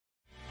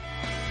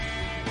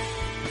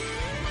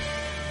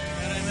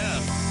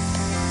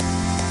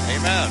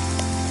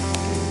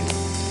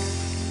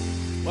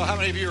How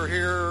many of you are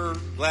here,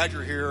 glad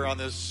you're here on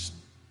this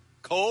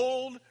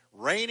cold,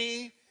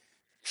 rainy,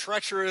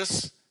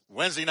 treacherous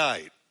Wednesday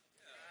night?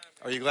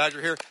 Are you glad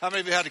you're here? How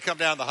many of you had to come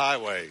down the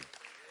highway?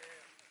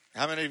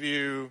 How many of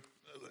you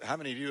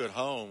at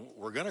home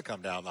were going to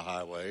come down the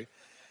highway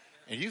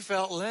and you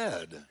felt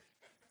led?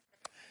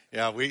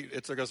 Yeah,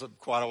 it took us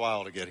quite a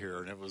while to get here,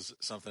 and it was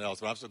something else.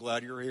 But I'm so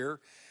glad you're here,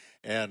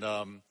 and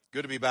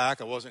good to be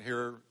back. I wasn't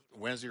here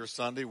Wednesday or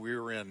Sunday. We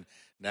were in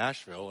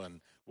Nashville, and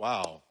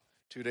wow,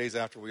 2 days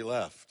after we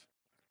left,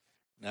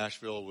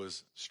 Nashville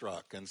was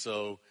struck. And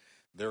so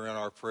they're in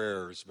our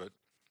prayers. But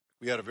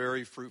we had a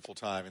very fruitful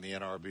time in the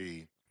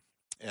NRB,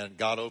 and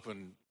God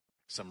opened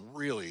some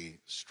really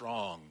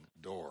strong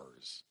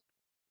doors.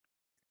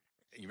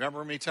 You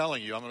remember me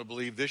telling you I'm going to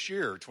believe this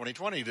year,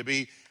 2020, to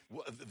be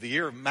the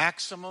year of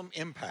maximum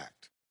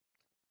impact.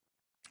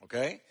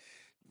 Okay?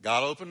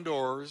 God opened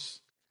doors,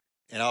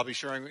 and I'll be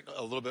sharing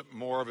a little bit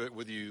more of it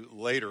with you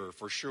later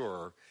for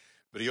sure.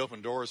 But he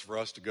opened doors for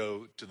us to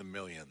go to the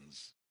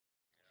millions.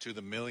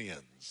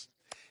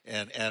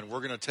 And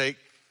we're going to take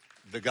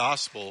the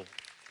gospel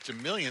to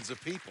millions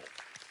of people.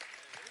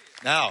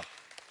 Now,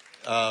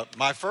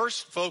 my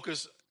first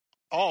focus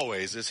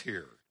always is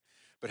here.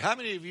 But how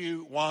many of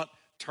you want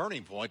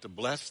Turning Point to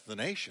bless the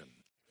nation?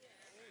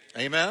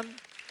 Amen?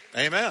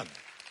 Amen.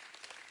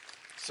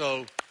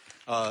 So,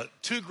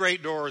 two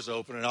great doors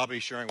open, and I'll be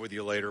sharing with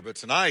you later. But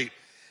tonight,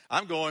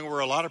 I'm going where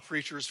a lot of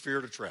preachers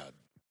fear to tread.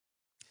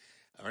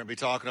 I'm going to be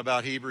talking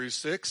about Hebrews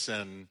 6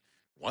 and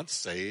once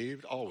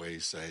saved,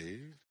 always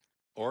saved,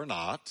 or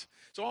not.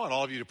 So I want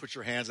all of you to put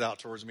your hands out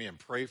towards me and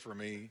pray for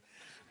me.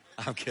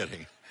 I'm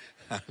kidding.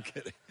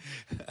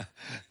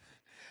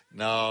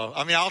 No,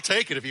 I mean, I'll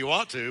take it if you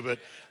want to, but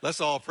let's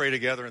all pray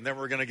together, and then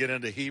we're going to get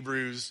into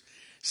Hebrews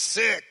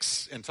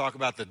 6 and talk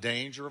about the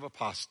danger of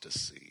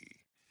apostasy.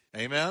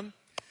 Amen?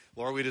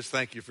 Lord, we just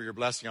thank you for your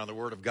blessing on the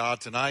Word of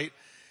God tonight,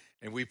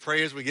 and we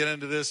pray as we get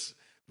into this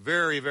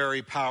very,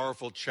 very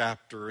powerful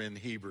chapter in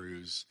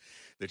Hebrews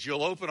that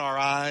you'll open our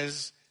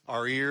eyes,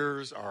 our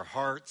ears, our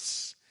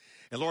hearts.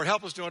 And Lord,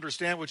 help us to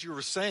understand what you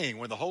were saying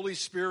when the Holy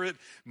Spirit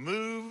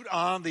moved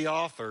on the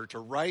author to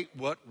write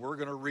what we're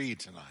going to read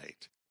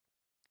tonight.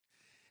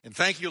 And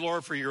thank you,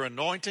 Lord, for your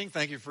anointing.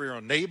 Thank you for your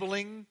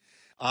enabling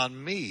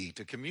on me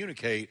to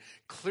communicate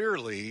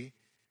clearly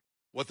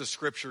what the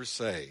Scriptures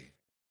say.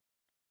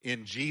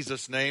 In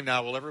Jesus' name.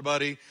 Now, will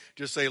everybody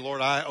just say,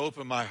 Lord, I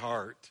open my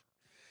heart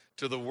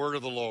to the word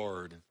of the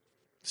Lord.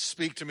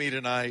 Speak to me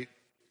tonight.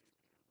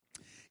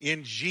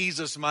 In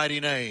Jesus'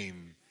 mighty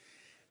name.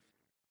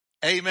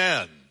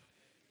 Amen.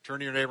 Turn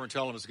to your neighbor and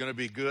tell him it's going to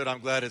be good. I'm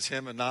glad it's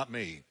him and not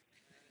me.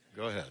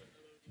 Go ahead.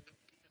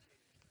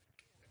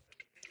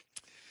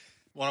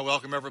 I want to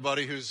welcome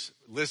everybody who's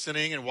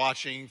listening and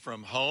watching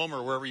from home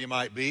or wherever you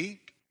might be.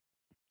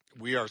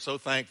 We are so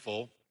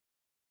thankful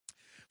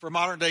for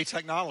modern day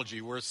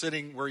technology. We're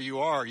sitting where you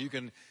are. You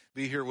can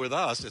be here with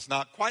us. It's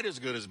not quite as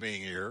good as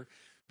being here,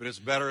 but it's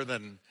better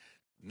than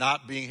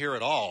not being here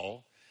at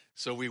all.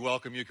 So we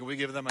welcome you. Can we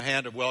give them a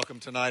hand of welcome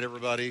tonight,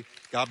 everybody?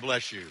 God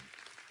bless you.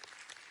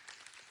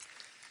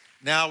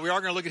 Now, we are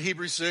going to look at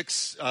Hebrews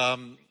 6.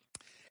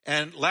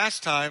 And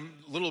last time,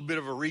 a little bit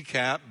of a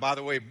recap. By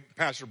the way,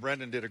 Pastor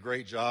Brendan did a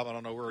great job. I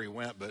don't know where he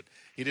went, but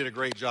he did a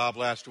great job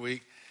last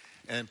week.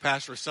 And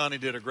Pastor Sonny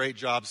did a great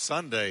job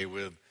Sunday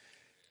with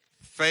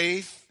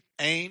faith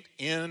ain't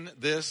in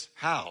this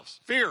house.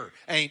 Fear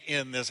ain't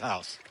in this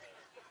house.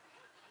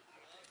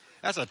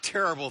 That's a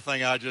terrible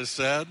thing I just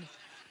said.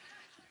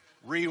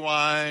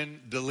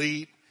 Rewind,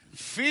 delete.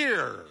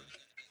 Fear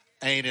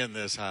ain't in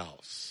this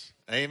house.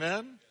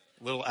 Amen?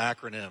 Little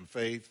acronym.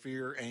 Faith,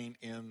 fear ain't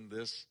in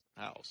this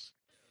house.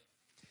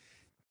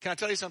 Can I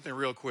tell you something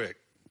real quick?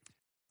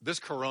 This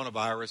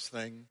coronavirus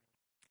thing,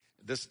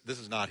 this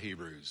is not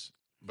Hebrews,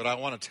 but I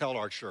want to tell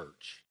our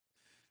church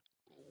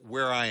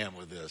where I am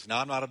with this. Now,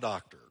 I'm not a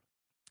doctor.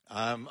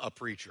 I'm a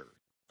preacher.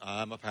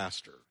 I'm a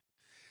pastor.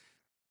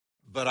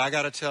 But I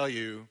got to tell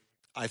you,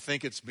 I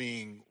think it's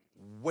being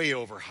way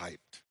overhyped.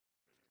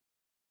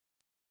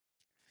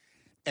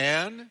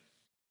 And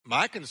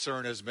my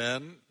concern has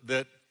been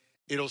that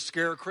it'll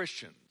scare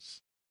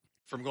Christians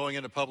from going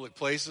into public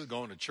places,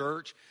 going to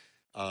church.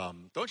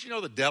 Don't you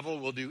know the devil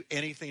will do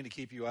anything to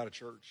keep you out of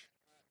church?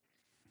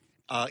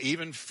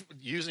 Even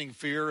using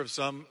fear of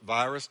some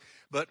virus.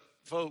 But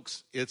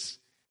folks, it's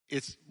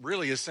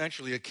really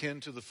essentially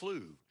akin to the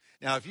flu.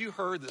 Now, if you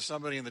heard that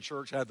somebody in the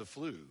church had the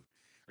flu,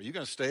 are you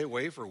going to stay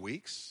away for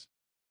weeks?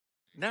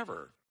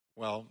 Never.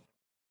 Well,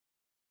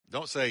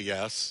 don't say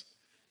yes.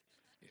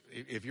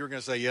 If you're going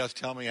to say yes,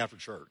 tell me after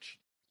church.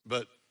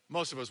 But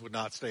most of us would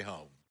not stay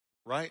home,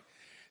 right?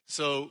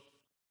 So,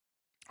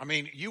 I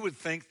mean, you would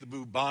think the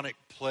bubonic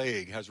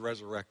plague has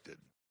resurrected,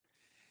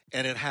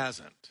 and it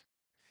hasn't.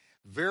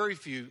 Very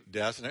few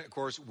deaths, and of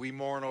course, we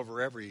mourn over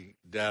every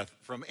death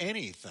from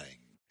anything.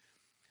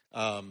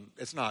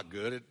 It's not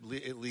good.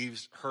 It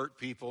leaves hurt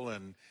people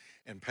and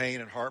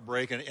pain and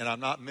heartbreak, and I'm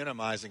not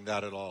minimizing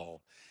that at all.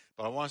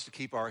 But I want us to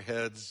keep our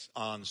heads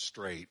on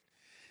straight,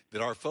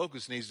 that our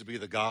focus needs to be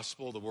the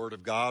gospel, the word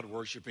of God,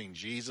 worshiping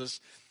Jesus.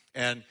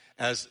 And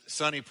as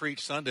Sonny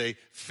preached Sunday,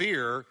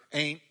 fear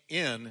ain't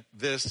in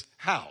this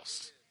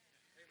house.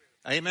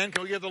 Amen.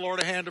 Can we give the Lord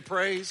a hand of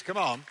praise? Come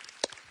on.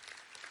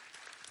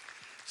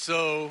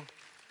 So,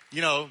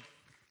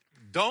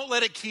 don't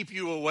let it keep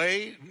you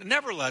away.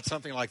 Never let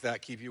something like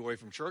that keep you away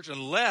from church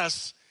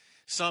unless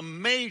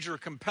some major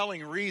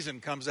compelling reason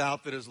comes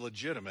out that is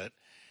legitimate,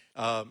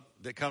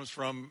 that comes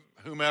from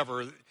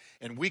whomever,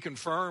 and we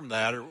confirm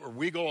that or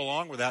we go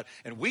along with that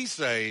and we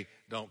say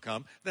don't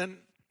come, then,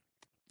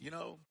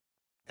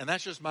 and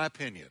that's just my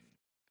opinion.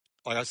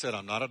 Like I said,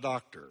 I'm not a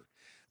doctor,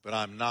 but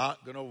I'm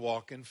not going to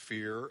walk in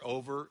fear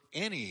over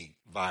any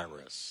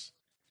virus.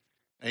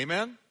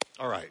 Amen?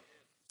 All right.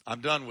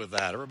 I'm done with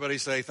that. Everybody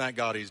say, thank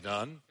God he's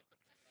done.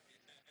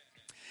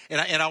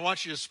 And I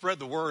want you to spread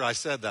the word. I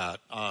said that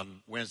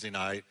on Wednesday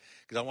night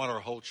because I want our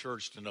whole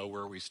church to know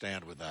where we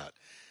stand with that.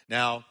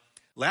 Now,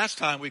 last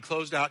time we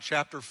closed out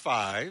chapter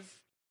 5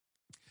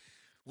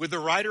 with the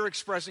writer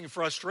expressing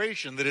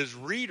frustration that his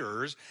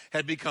readers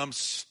had become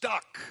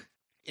stuck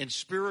in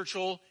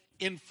spiritual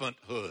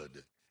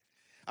infanthood.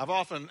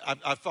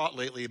 I've thought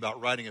lately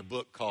about writing a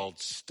book called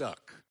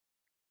Stuck,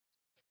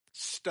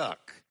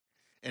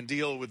 and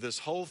deal with this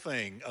whole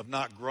thing of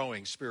not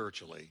growing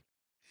spiritually.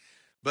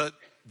 But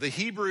the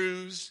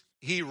Hebrews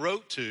he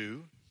wrote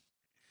to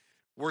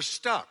were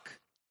stuck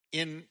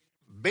in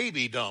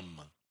babydom,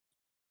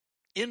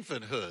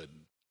 infanthood,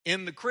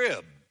 in the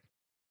crib,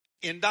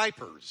 in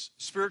diapers,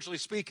 spiritually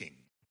speaking.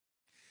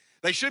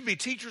 They should be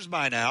teachers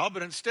by now,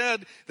 but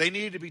instead they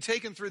needed to be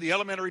taken through the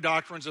elementary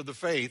doctrines of the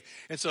faith.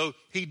 And so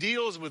he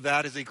deals with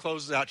that as he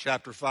closes out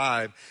chapter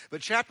 5.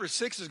 But chapter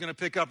 6 is going to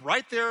pick up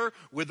right there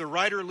with the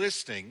writer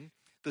listing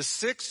the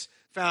 6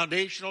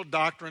 foundational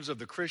doctrines of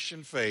the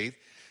Christian faith.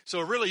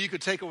 So really you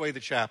could take away the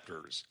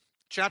chapters.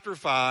 Chapter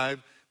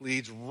 5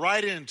 leads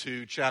right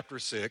into chapter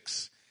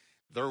 6.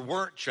 There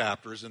weren't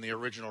chapters in the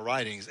original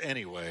writings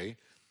anyway.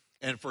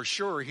 And for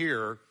sure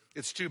here,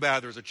 it's too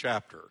bad there's a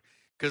chapter,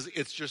 because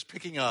it's just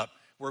picking up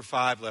where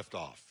 5 left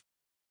off.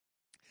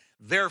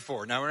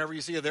 Therefore, now whenever you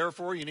see a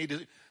therefore, you need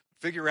to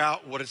figure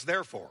out what it's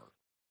there for.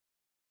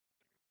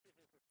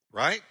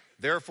 Right?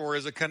 Therefore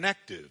is a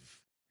connective.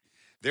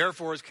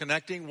 Therefore is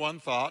connecting one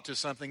thought to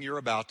something you're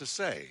about to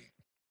say.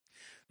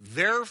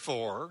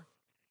 Therefore,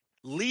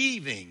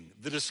 leaving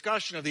the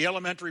discussion of the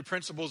elementary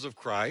principles of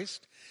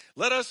Christ,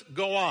 let us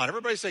go on.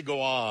 Everybody say go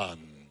on.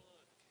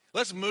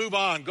 Let's move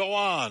on, go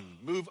on,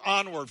 move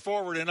onward,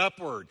 forward, and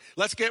upward.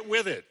 Let's get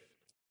with it.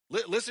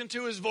 Listen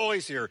to his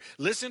voice here.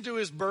 Listen to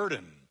his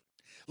burden.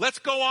 Let's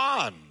go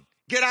on.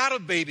 Get out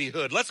of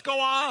babyhood. Let's go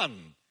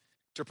on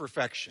to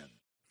perfection.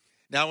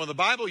 Now, when the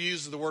Bible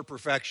uses the word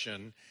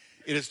perfection,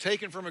 it is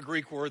taken from a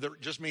Greek word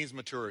that just means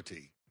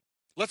maturity.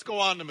 Let's go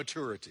on to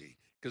maturity,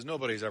 because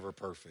nobody's ever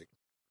perfect.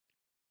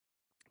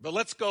 But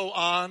let's go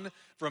on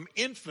from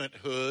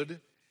infanthood,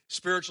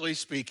 spiritually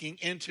speaking,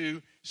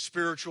 into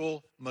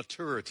spiritual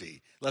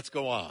maturity. Let's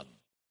go on.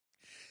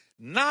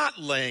 Not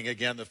laying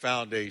again the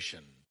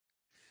foundation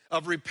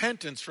of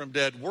repentance from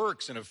dead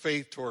works and of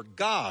faith toward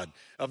God,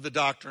 of the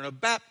doctrine of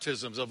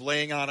baptisms, of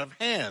laying on of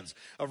hands,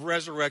 of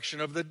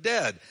resurrection of the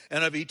dead,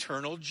 and of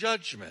eternal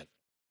judgment.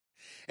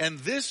 And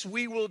this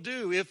we will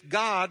do if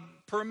God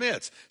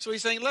permits. So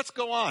he's saying, let's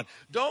go on.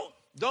 Don't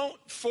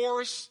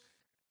force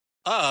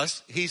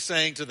us, he's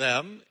saying to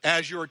them,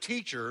 as your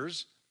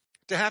teachers,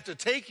 to have to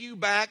take you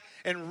back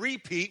and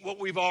repeat what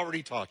we've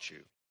already taught you.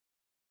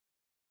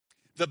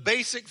 The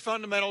basic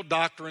fundamental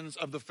doctrines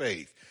of the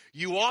faith.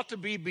 You ought to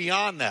be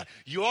beyond that.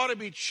 You ought to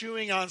be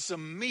chewing on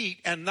some meat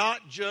and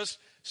not just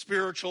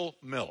spiritual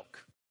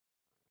milk.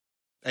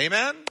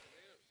 Amen?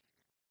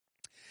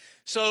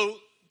 So,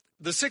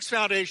 the 6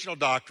 foundational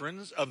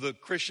doctrines of the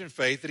Christian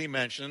faith that he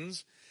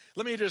mentions,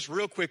 let me just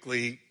real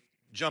quickly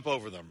jump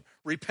over them.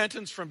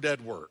 Repentance from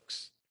dead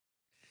works.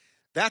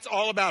 That's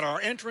all about our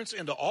entrance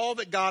into all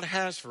that God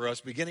has for us,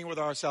 beginning with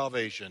our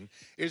salvation,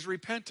 is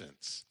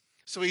repentance.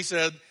 So he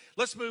said,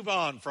 let's move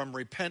on from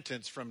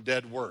repentance from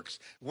dead works,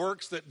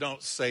 works that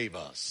don't save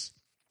us,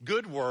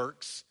 good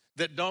works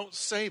that don't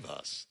save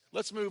us.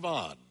 Let's move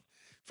on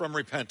from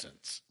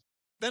repentance.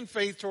 Then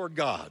faith toward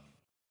God.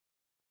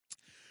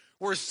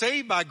 We're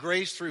saved by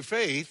grace through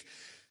faith,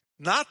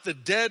 not the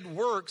dead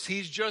works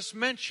he's just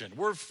mentioned.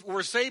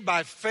 We're saved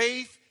by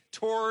faith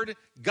toward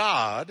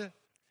God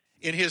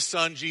in his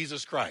Son,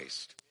 Jesus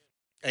Christ.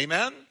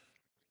 Amen?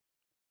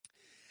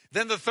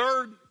 Then the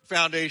third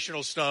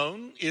foundational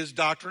stone is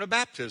doctrine of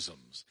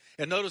baptisms.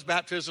 And notice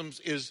baptisms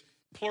is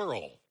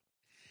plural.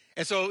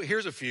 And so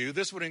here's a few.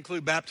 This would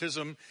include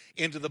baptism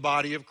into the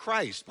body of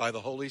Christ by the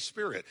Holy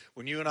Spirit.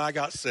 When you and I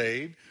got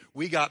saved,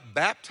 we got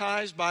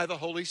baptized by the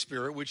Holy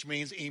Spirit, which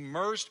means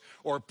immersed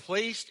or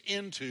placed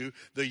into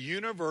the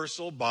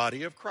universal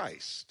body of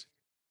Christ.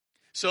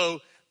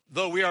 So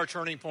though we are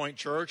Turning Point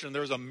Church, and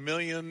there's a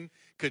million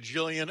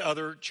cajillion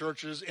other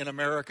churches in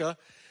America,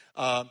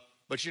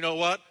 but you know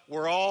what?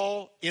 We're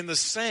all in the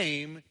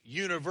same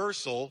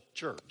universal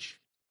church.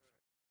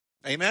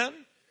 Amen?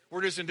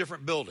 We're just in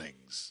different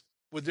buildings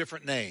with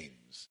different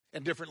names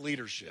and different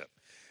leadership.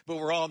 But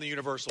we're all in the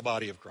universal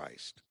body of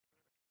Christ.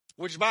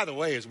 which, by the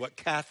way, is what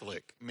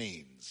Catholic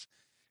means,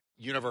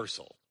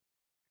 universal.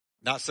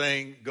 Not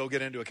saying go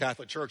get into a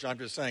Catholic church. I'm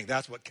just saying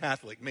that's what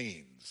Catholic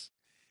means,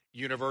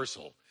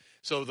 universal.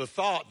 So the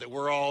thought that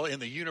we're all in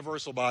the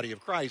universal body of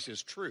Christ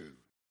is true.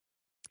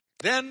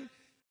 Then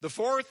the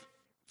fourth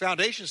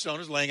foundation stone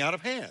is laying out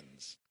of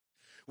hands.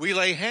 We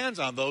lay hands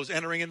on those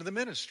entering into the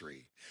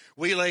ministry.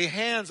 We lay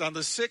hands on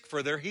the sick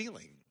for their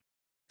healing.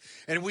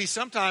 And we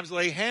sometimes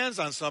lay hands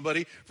on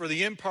somebody for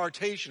the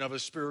impartation of a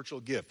spiritual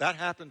gift. That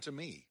happened to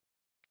me.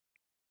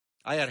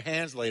 I had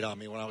hands laid on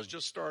me when I was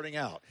just starting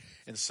out,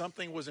 and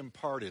something was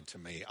imparted to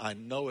me. I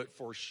know it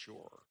for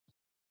sure.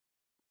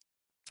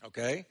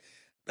 Okay?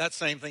 That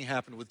same thing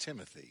happened with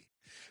Timothy.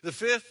 The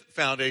fifth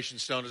foundation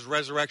stone is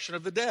resurrection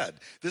of the dead.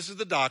 This is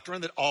the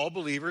doctrine that all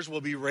believers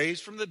will be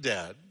raised from the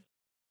dead.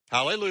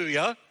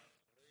 Hallelujah.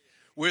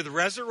 With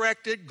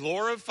resurrected,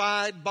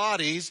 glorified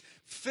bodies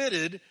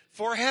fitted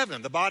for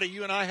heaven. The body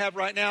you and I have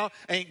right now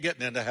ain't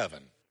getting into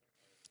heaven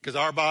because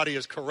our body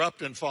is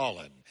corrupt and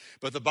fallen.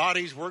 But the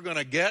bodies we're going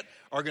to get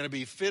are going to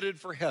be fitted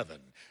for heaven.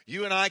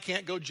 You and I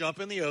can't go jump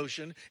in the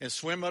ocean and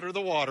swim under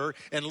the water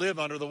and live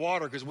under the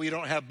water because we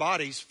don't have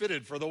bodies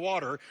fitted for the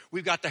water.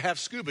 We've got to have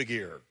scuba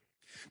gear.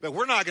 But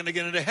we're not going to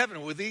get into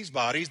heaven with these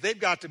bodies. They've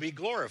got to be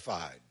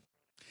glorified.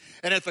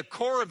 And at the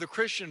core of the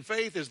Christian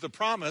faith is the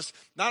promise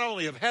not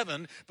only of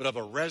heaven, but of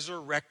a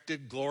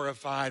resurrected,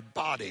 glorified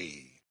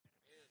body.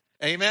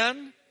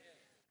 Amen?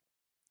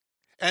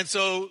 And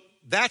so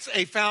that's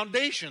a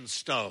foundation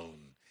stone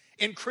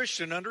in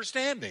Christian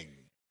understanding.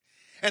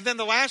 And then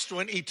the last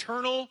one,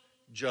 eternal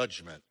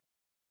judgment.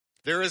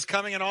 There is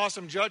coming an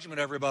awesome judgment,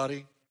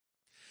 everybody,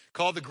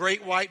 called the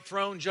Great White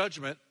Throne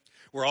Judgment,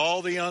 where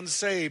all the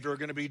unsaved are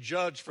going to be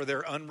judged for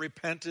their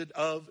unrepented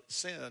of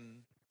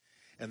sin.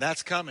 And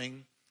that's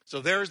coming. So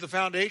there's the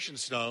foundation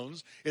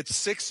stones. It's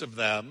 6 of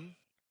them.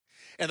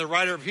 And the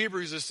writer of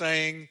Hebrews is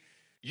saying,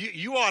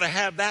 you ought to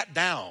have that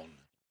down.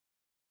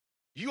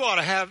 You ought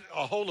to have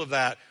a hold of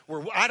that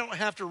where I don't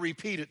have to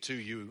repeat it to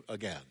you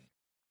again.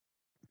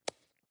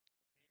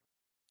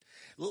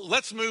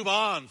 Let's move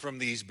on from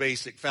these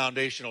basic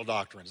foundational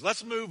doctrines.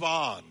 Let's move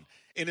on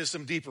into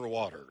some deeper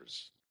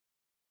waters.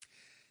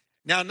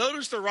 Now,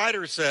 notice the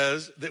writer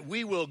says that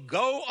we will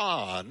go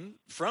on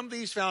from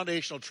these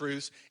foundational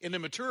truths into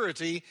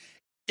maturity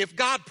if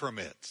God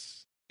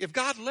permits, if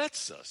God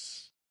lets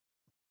us,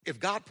 if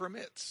God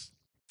permits.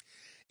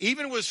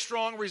 Even with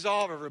strong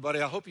resolve, everybody,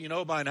 I hope you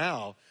know by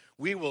now,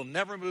 we will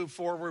never move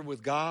forward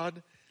with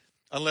God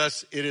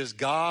unless it is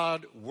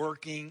God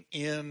working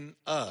in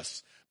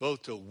us,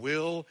 both to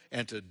will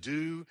and to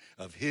do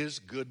of his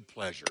good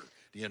pleasure.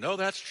 Do you know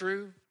that's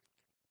true?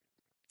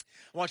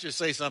 I want you to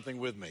say something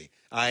with me.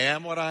 I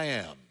am what I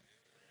am.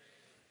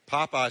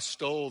 Popeye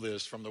stole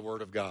this from the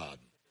Word of God.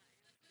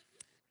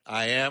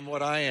 I am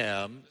what I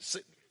am.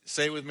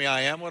 Say with me,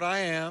 I am what I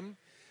am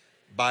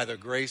by the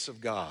grace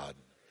of God.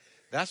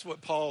 That's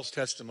what Paul's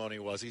testimony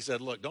was. He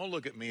said, look, don't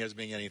look at me as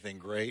being anything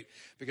great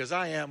because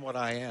I am what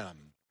I am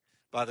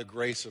by the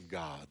grace of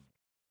God.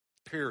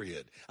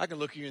 Period. I can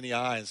look you in the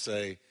eye and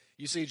say,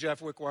 you see, Jeff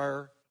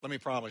Wickwire, let me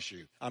promise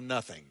you, I'm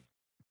nothing.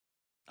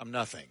 I'm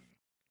nothing.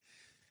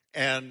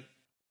 And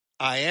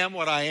I am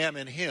what I am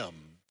in him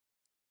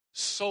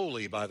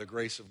solely by the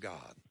grace of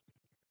God.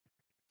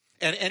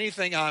 And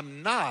anything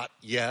I'm not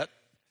yet,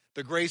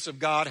 the grace of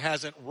God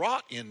hasn't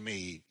wrought in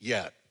me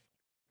yet.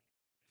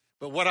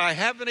 But what I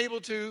have been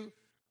able to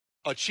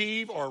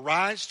achieve or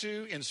rise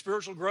to in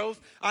spiritual growth,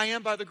 I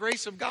am by the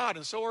grace of God,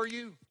 and so are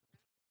you.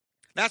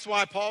 That's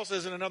why Paul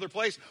says in another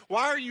place,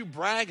 why are you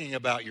bragging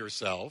about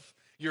yourself,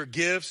 your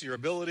gifts, your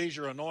abilities,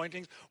 your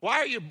anointings? Why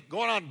are you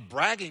going on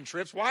bragging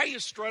trips? Why are you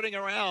strutting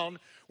around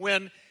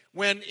when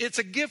it's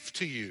a gift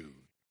to you?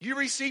 You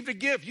received a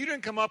gift. You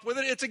didn't come up with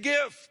it. It's a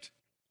gift.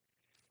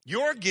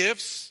 Your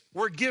gifts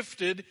were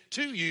gifted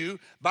to you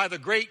by the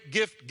great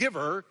gift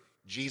giver,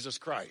 Jesus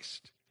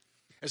Christ.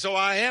 And so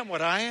I am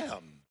what I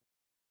am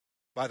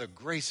by the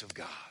grace of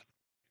God.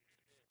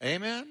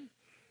 Amen?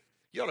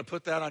 You ought to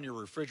put that on your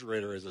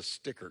refrigerator as a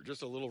sticker,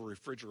 just a little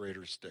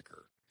refrigerator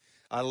sticker.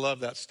 I love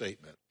that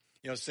statement.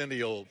 You know,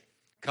 Cindy will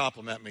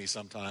compliment me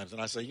sometimes,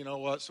 and I say, you know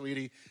what,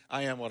 sweetie,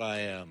 I am what I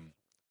am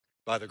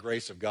by the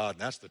grace of God,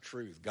 and that's the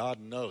truth. God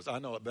knows. I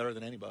know it better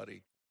than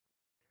anybody.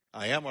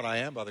 I am what I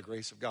am by the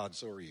grace of God, and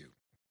so are you.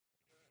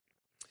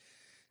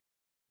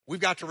 We've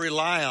got to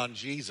rely on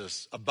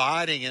Jesus,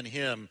 abiding in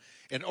him,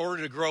 in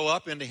order to grow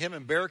up into him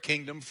and bear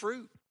kingdom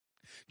fruit.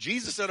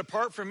 Jesus said,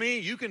 apart from me,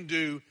 you can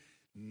do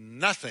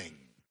nothing.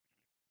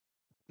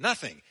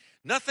 Nothing.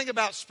 Nothing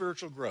about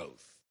spiritual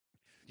growth.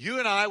 You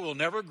and I will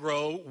never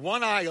grow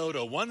one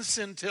iota, one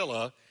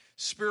scintilla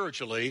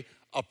spiritually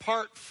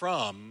apart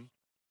from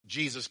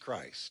Jesus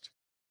Christ.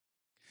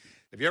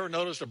 Have you ever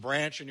noticed a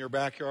branch in your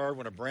backyard?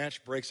 When a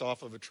branch breaks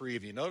off of a tree,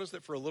 have you noticed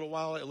that for a little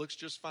while it looks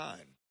just fine?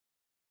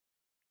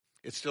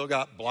 It's still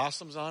got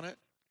blossoms on it.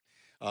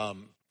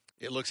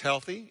 It looks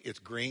healthy. It's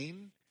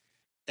green.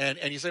 And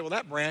you say, well,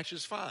 that branch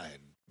is fine.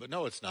 But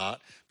no, it's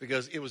not,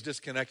 because it was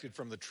disconnected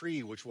from the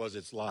tree, which was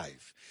its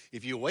life.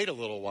 If you wait a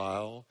little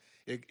while,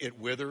 It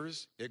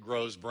withers, it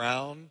grows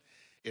brown,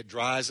 it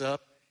dries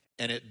up,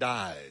 and it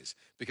dies.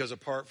 Because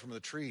apart from the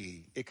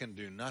tree, it can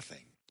do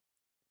nothing.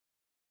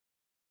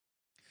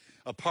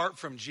 Apart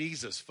from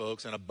Jesus,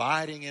 folks, and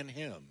abiding in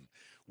him,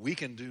 we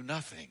can do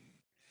nothing.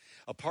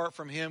 Apart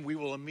from him, we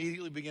will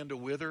immediately begin to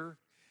wither,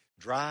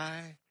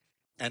 dry,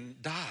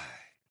 and die.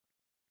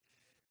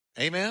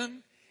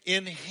 Amen?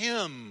 In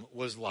him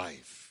was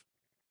life.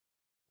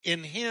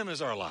 In him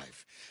is our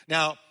life.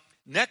 Now,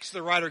 next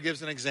the writer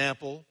gives an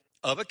example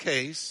of a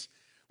case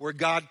where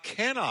God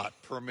cannot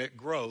permit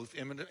growth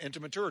into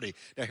maturity.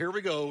 Now, here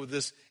we go with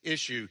this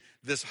issue,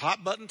 this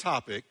hot button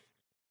topic,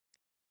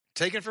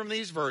 taken from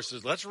these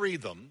verses. Let's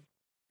read them.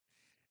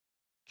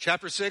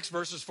 Chapter 6,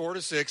 verses 4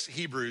 to 6,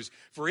 Hebrews.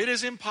 For it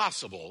is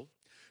impossible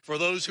for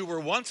those who were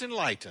once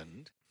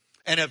enlightened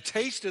and have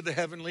tasted the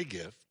heavenly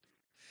gift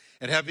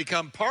and have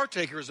become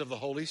partakers of the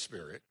Holy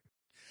Spirit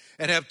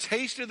and have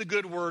tasted the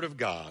good word of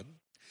God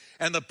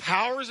and the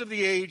powers of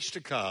the age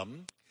to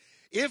come,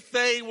 if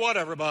they, what,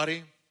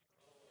 everybody?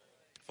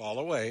 Fall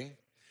away.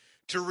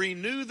 To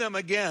renew them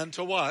again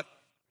to what?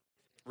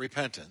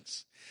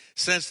 Repentance.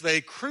 Since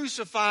they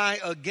crucify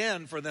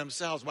again for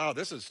themselves. Wow,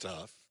 this is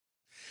tough.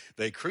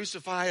 They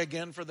crucify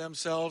again for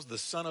themselves the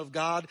Son of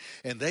God,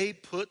 and they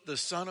put the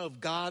Son of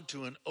God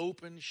to an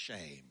open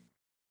shame.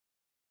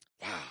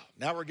 Wow,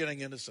 now we're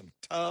getting into some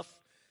tough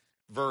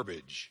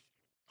verbiage,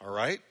 all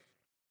right?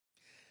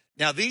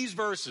 Now, these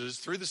verses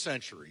through the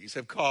centuries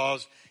have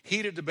caused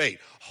heated debate.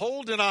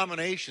 Whole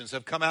denominations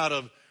have come out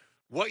of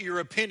what your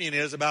opinion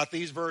is about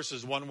these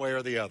verses one way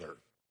or the other.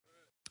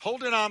 Whole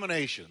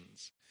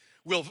denominations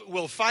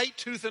will fight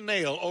tooth and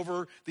nail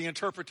over the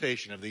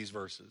interpretation of these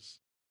verses.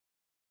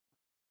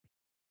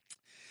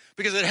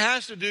 Because it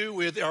has to do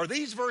with, are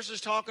these verses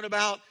talking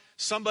about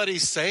somebody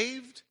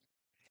saved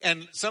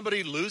and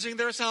somebody losing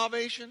their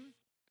salvation?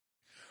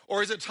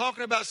 Or is it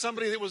talking about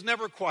somebody that was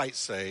never quite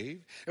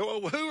saved?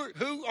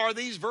 Who are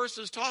these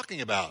verses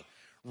talking about?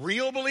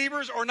 Real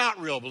believers or not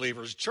real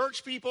believers?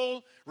 Church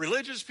people,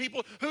 religious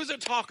people? Who's it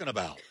talking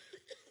about?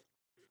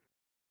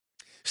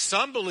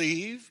 Some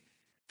believe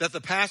that the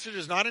passage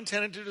is not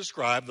intended to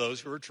describe those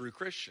who are true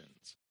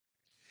Christians,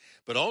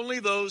 but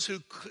only those who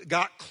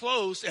got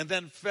close and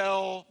then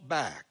fell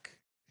back.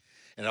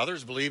 And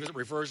others believe it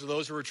refers to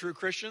those who are true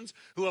Christians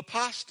who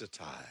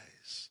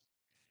apostatize.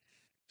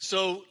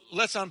 So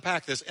let's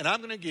unpack this. And I'm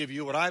going to give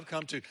you what I've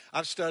come to.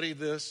 I've studied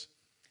this.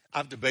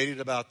 I've debated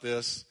about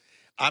this.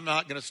 I'm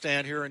not going to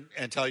stand here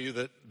and tell you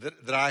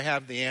that I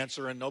have the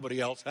answer and nobody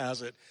else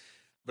has it.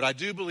 But I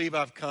do believe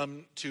I've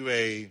come to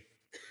a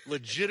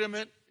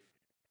legitimate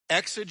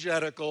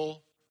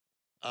exegetical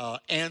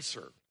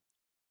answer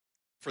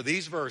for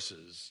these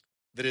verses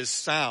that is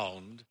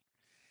sound,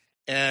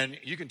 and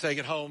you can take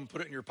it home,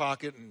 put it in your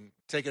pocket, and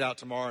take it out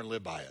tomorrow and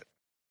live by it.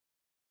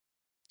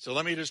 So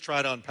let me just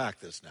try to unpack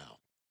this now.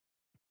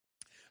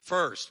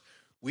 First,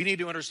 we need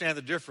to understand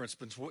the difference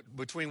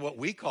between what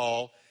we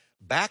call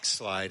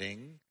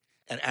backsliding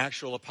and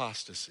actual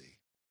apostasy.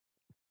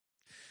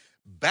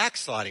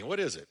 Backsliding, what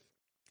is it?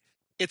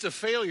 It's a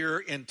failure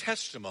in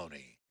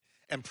testimony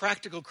and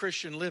practical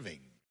Christian living,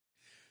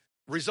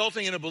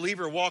 resulting in a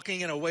believer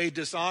walking in a way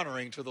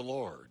dishonoring to the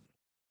Lord.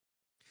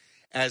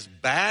 As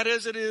bad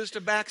as it is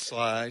to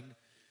backslide,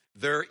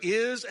 there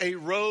is a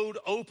road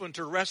open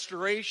to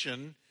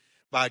restoration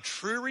by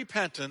true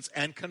repentance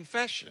and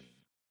confession.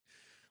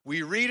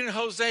 We read in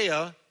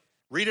Hosea,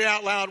 read it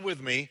out loud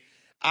with me,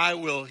 I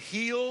will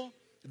heal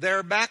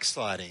their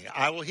backsliding.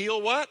 I will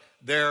heal what?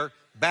 Their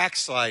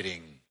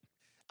backsliding.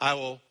 I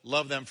will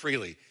love them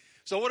freely.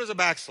 So what is a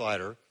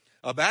backslider?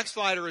 A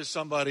backslider is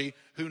somebody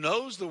who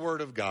knows the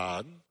Word of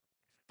God,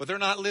 but they're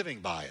not living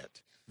by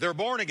it. They're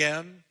born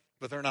again,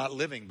 but they're not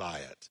living by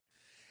it.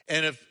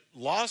 And if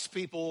lost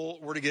people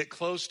were to get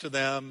close to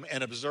them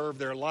and observe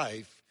their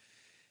life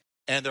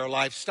and their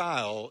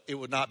lifestyle, it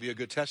would not be a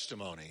good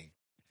testimony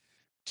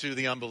to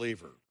the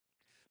unbeliever.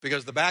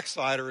 Because the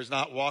backslider is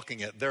not walking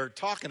it. They're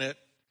talking it,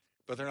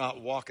 but they're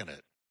not walking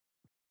it.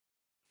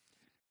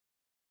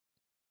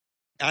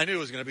 I knew it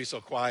was going to be so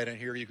quiet in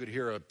here you could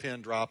hear a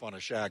pin drop on a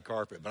shag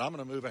carpet, but I'm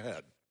going to move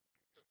ahead.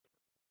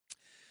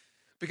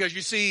 Because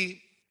you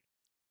see,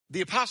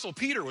 the Apostle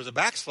Peter was a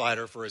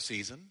backslider for a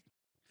season.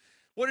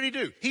 What did he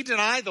do? He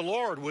denied the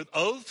Lord with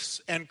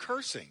oaths and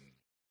cursing.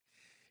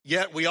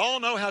 Yet we all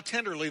know how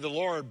tenderly the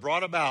Lord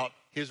brought about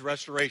his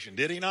restoration.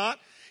 Did he not?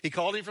 He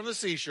called him from the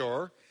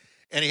seashore,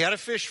 and he had a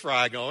fish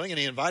fry going, and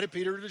he invited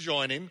Peter to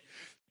join him,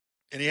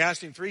 and he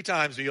asked him 3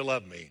 times, do you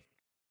love me?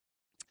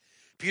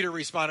 Peter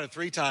responded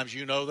 3 times,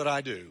 you know that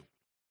I do.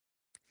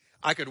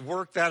 I could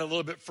work that a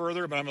little bit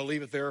further, but I'm going to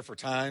leave it there for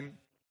time.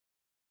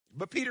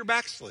 But Peter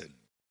backslid.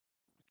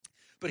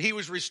 But he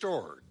was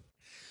restored.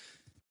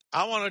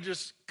 I want to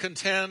just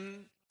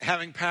contend,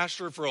 having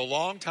pastored for a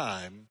long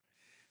time,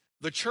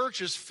 the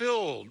church is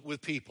filled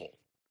with people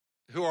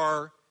who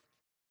are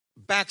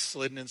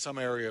backslidden in some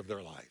area of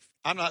their life.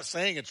 I'm not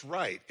saying it's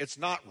right. It's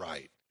not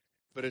right,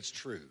 but it's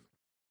true.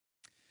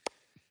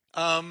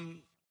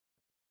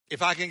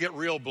 If I can get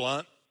real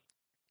blunt,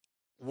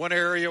 One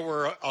area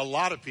where a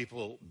lot of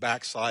people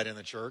backslide in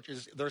the church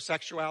is their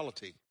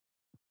sexuality.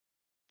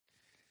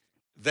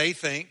 They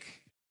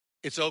think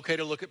it's okay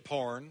to look at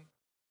porn,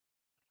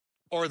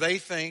 or they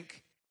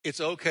think it's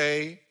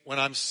okay when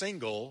I'm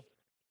single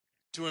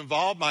to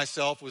involve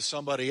myself with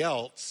somebody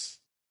else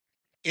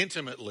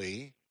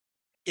intimately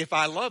if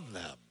I love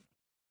them.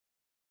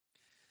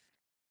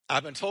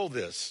 I've been told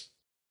this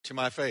to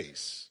my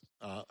face,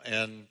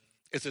 and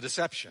it's a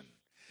deception.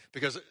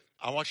 Because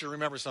I want you to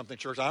remember something,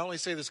 church. I only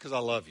say this because I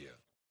love you.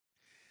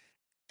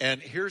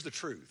 And here's the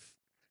truth.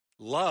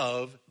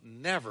 Love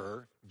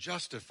never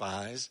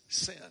justifies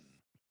sin.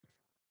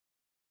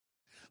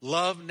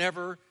 Love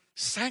never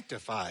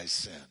sanctifies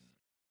sin.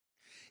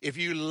 If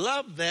you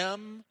love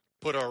them,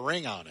 put a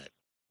ring on it.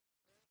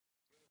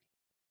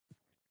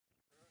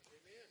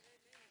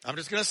 I'm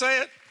just going to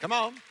say it. Come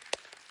on.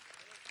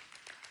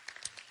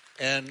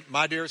 And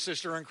my dear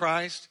sister in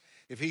Christ,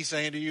 if he's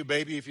saying to you,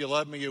 baby, if you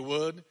love me, you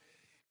would,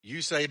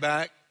 you say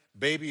back,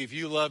 baby, if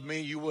you love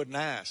me, you wouldn't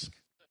ask.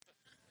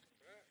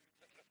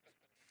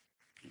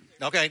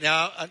 Okay,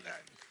 now,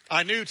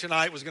 I knew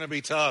tonight was going to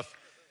be tough.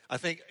 I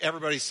think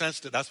everybody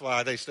sensed it. That's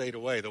why they stayed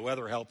away. The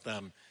weather helped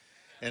them.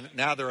 And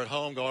now they're at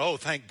home going, oh,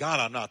 thank God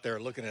I'm not there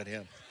looking at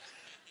him.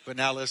 But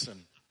now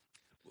listen,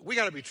 we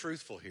got to be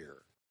truthful here.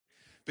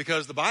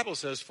 Because the Bible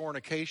says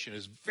fornication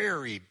is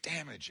very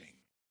damaging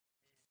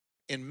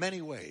in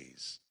many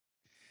ways.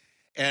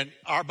 And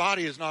our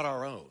body is not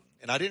our own.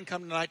 And I didn't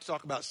come tonight to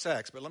talk about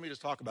sex, but let me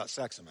just talk about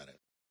sex a minute.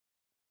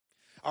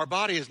 Our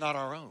body is not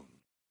our own.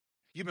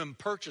 You've been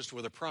purchased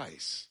with a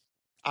price.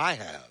 I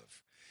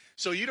have.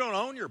 So you don't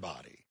own your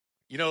body.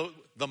 You know,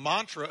 the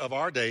mantra of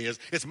our day is,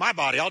 it's my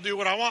body. I'll do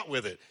what I want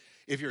with it.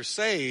 If you're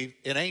saved,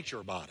 it ain't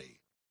your body.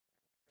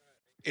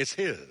 It's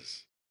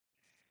his.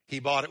 He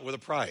bought it with a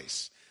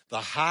price.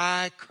 The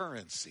high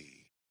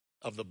currency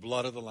of the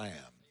blood of the Lamb.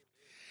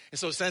 And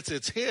so since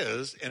it's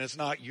his and it's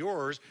not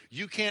yours,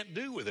 you can't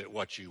do with it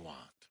what you want.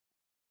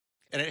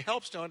 And it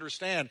helps to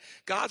understand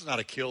God's not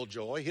a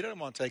killjoy. He doesn't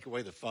want to take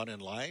away the fun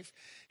in life.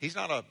 He's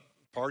not a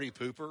party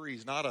pooper.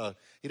 He's not a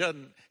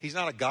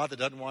God that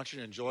doesn't want you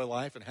to enjoy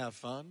life and have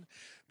fun.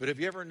 But have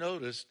you ever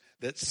noticed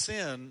that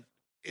sin,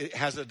 it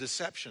has a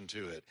deception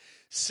to it?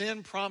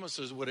 Sin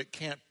promises what it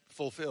can't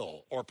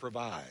fulfill or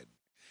provide.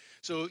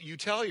 So you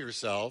tell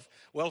yourself,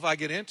 well, if I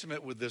get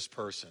intimate with this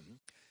person,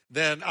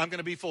 then I'm going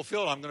to be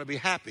fulfilled. I'm going to be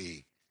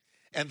happy.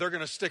 And they're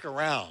going to stick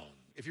around.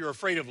 If you're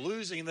afraid of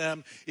losing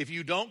them, if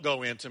you don't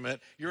go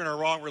intimate, you're in a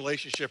wrong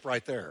relationship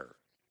right there.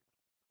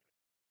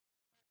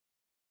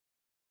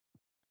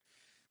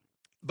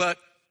 But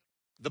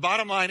the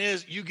bottom line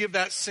is, you give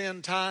that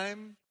sin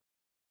time,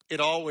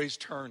 it always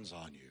turns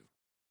on you.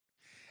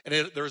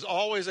 And there's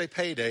always a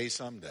payday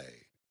someday.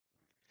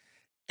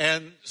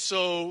 And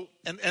so,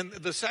 and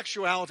the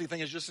sexuality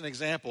thing is just an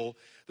example.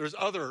 There's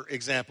other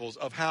examples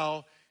of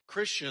how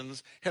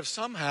Christians have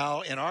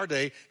somehow, in our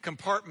day,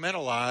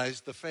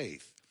 compartmentalized the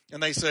faith.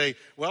 And they say,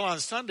 well, on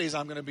Sundays,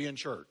 I'm going to be in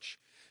church.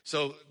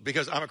 So,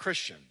 because I'm a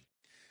Christian.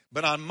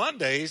 But on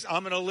Mondays,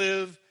 I'm going to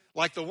live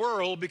like the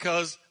world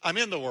because I'm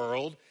in the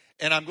world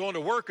and I'm going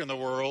to work in the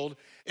world.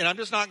 And I'm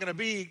just not going to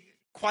be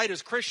quite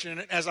as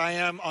Christian as I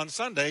am on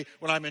Sunday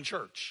when I'm in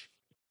church.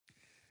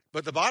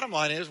 But the bottom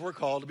line is we're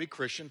called to be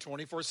Christian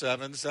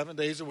 24/7, 7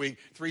 days a week,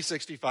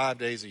 365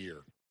 days a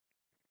year.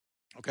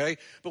 Okay?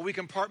 But we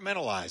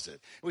compartmentalize it.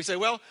 We say,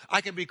 well,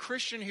 I can be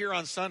Christian here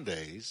on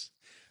Sundays,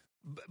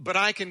 but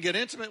I can get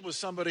intimate with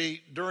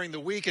somebody during the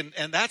week,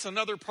 and that's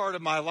another part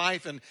of my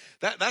life, and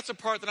that's a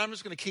part that I'm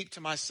just going to keep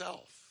to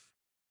myself.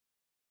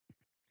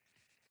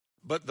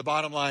 But the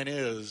bottom line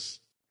is,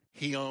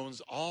 he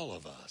owns all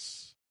of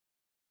us.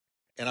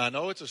 And I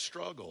know it's a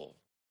struggle,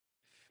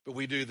 but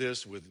we do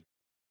this with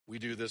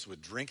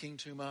drinking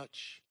too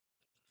much,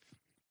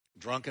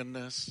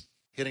 drunkenness,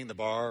 hitting the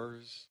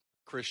bars,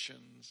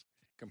 Christians,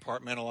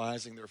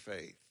 compartmentalizing their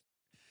faith.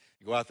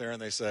 You go out there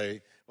and they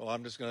say,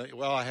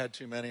 well, I had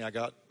too many. I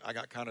got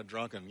kind of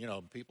drunk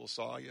and, people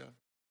saw you.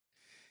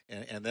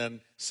 And then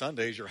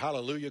Sundays, you're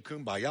hallelujah,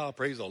 kumbaya,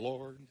 praise the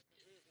Lord.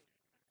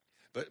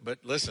 But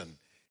listen,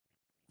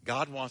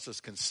 God wants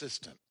us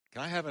consistent.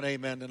 Can I have an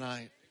amen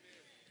tonight?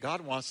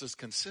 God wants us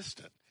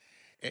consistent.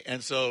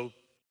 And so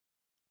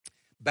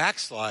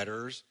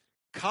backsliders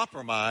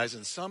compromise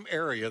in some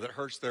area that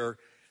hurts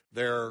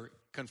their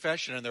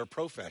confession and their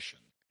profession.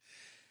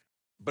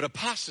 But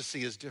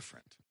apostasy is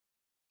different.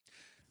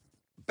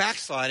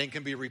 Backsliding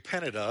can be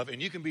repented of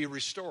and you can be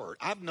restored.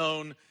 I've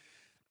known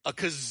a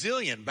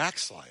gazillion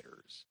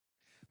backsliders,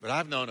 but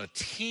I've known a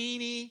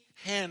teeny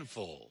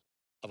handful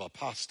of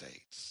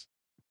apostates.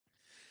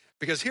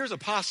 Because here's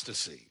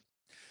apostasy.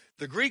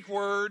 The Greek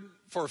word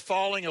for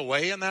falling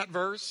away in that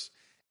verse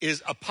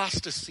is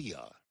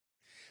apostasia,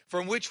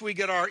 from which we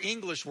get our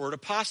English word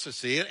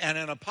apostasy. And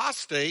an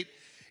apostate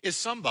is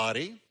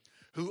somebody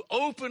who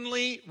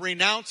openly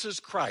renounces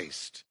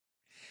Christ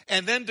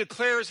and then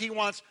declares he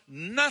wants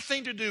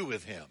nothing to do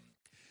with him,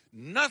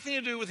 nothing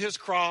to do with his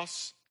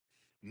cross,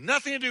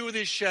 nothing to do with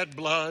his shed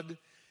blood,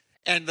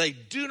 and they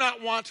do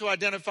not want to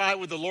identify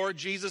with the Lord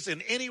Jesus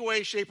in any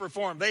way, shape, or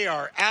form. They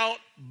are out,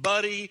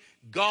 buddy,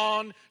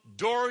 gone,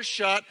 doors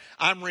shut.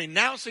 I'm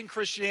renouncing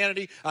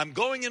Christianity. I'm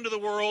going into the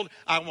world.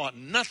 I want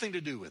nothing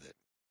to do with it.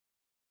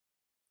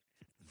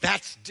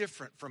 That's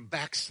different from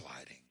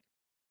backsliding.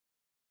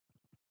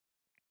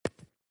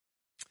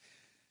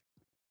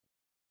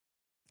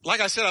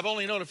 Like I said, I've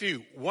only known a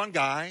few. One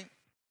guy,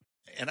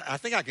 and I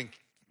think I can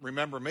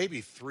remember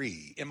maybe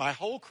three in my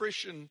whole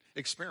Christian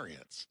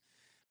experience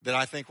that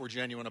I think were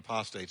genuine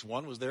apostates.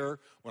 One was there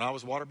when I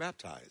was water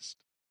baptized.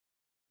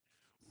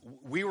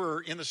 We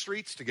were in the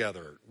streets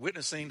together,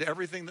 witnessing to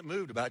everything that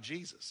moved about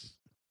Jesus.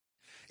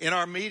 In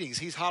our meetings,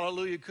 he's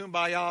hallelujah,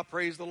 kumbaya,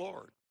 praise the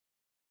Lord.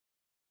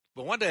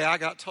 But one day I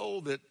got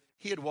told that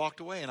he had walked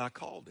away, and I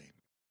called him.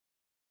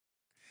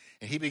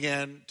 And he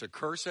began to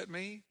curse at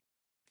me.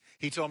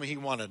 He told me he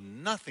wanted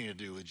nothing to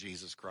do with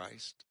Jesus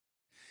Christ.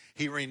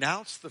 He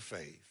renounced the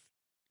faith,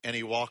 and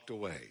he walked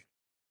away.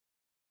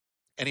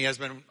 And he has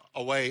been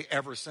away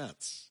ever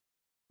since.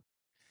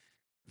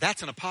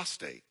 That's an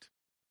apostate.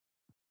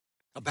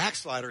 A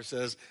backslider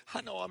says,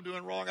 I know I'm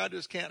doing wrong. I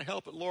just can't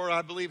help it. Lord,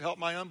 I believe, help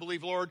my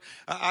unbelief. Lord,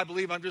 I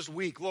believe I'm just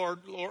weak. Lord,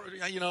 Lord,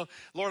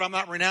 I'm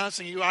not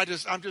renouncing you.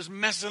 I'm just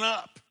messing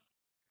up.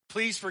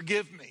 Please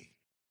forgive me.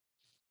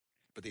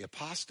 But the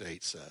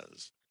apostate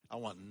says, I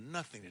want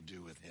nothing to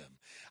do with him.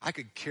 I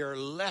could care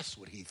less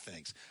what he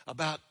thinks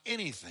about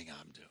anything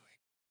I'm doing.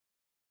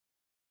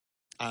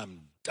 I'm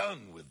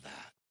done with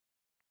that.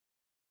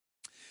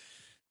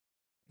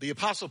 The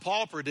Apostle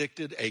Paul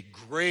predicted a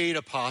great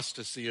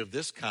apostasy of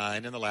this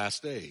kind in the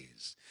last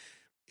days.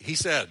 He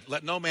said,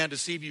 let no man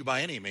deceive you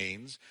by any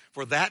means,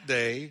 for that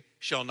day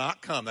shall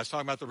not come. That's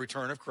talking about the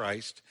return of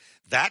Christ.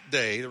 That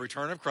day, the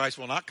return of Christ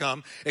will not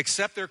come,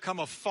 except there come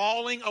a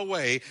falling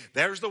away.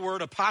 There's the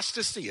word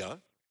apostasia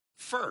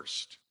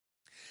first.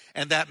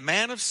 And that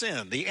man of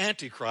sin, the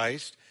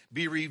Antichrist,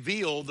 be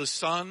revealed, the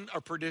son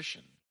of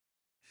perdition.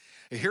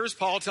 Here's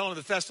Paul telling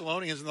the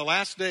Thessalonians, in the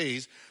last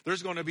days,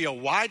 there's going to be a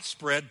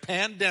widespread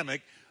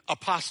pandemic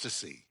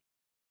apostasy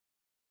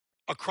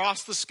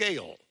across the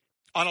scale,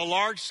 on a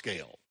large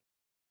scale,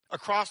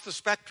 across the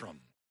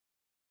spectrum.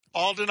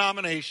 All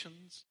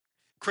denominations,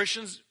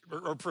 Christians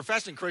or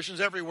professing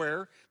Christians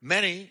everywhere,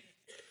 many.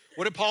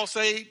 What did Paul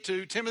say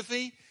to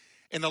Timothy?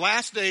 In the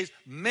last days,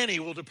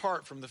 many will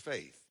depart from the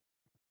faith,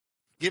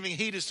 giving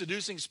heed to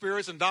seducing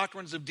spirits and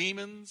doctrines of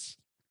demons.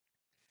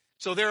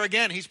 So there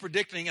again, he's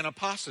predicting an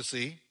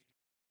apostasy.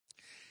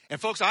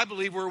 And folks, I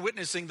believe we're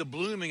witnessing the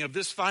blooming of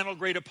this final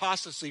great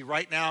apostasy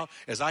right now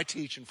as I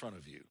teach in front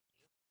of you.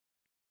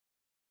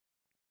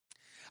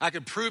 I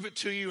could prove it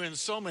to you in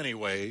so many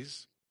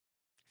ways.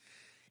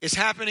 It's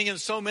happening in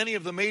so many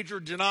of the major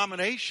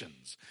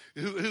denominations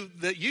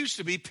that used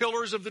to be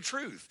pillars of the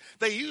truth.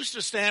 They used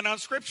to stand on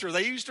Scripture.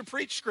 They used to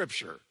preach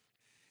Scripture.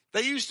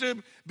 They used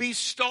to be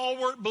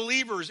stalwart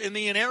believers in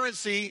the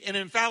inerrancy and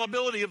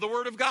infallibility of the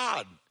Word of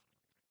God.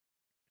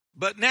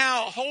 But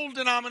now whole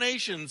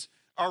denominations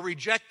are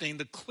rejecting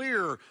the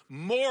clear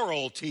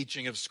moral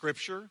teaching of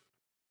Scripture,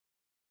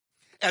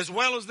 as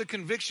well as the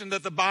conviction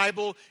that the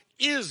Bible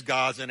is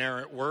God's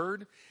inerrant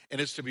word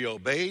and is to be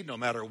obeyed no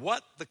matter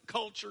what the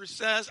culture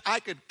says. I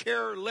could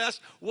care less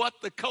what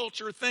the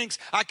culture thinks.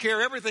 I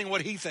care everything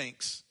what he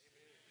thinks.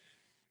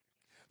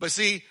 But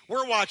see,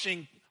 we're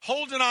watching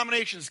whole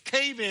denominations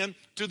cave in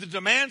to the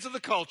demands of the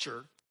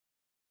culture,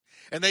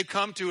 and they've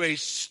come to a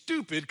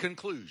stupid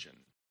conclusion.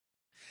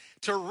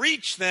 To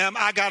reach them,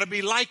 I got to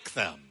be like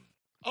them.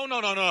 Oh,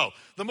 no.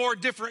 The more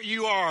different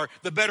you are,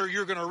 the better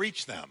you're going to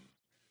reach them.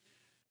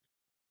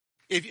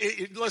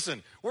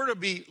 Listen, we're to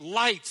be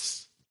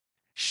lights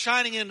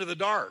shining into the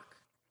dark.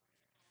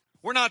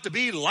 We're not to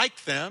be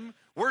like them.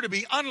 We're to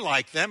be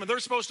unlike them. And they're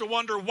supposed to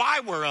wonder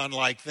why we're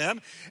unlike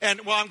them.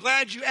 And, well, I'm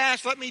glad you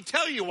asked. Let me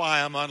tell you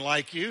why I'm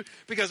unlike you.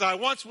 Because I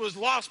once was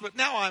lost, but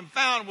now I'm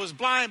found, was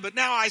blind, but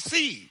now I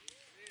see.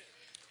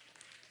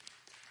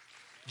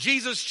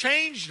 Jesus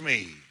changed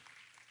me,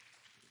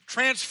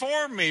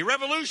 transformed me,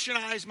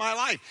 revolutionized my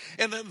life.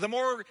 And the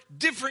more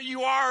different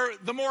you are,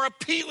 the more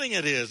appealing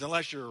it is,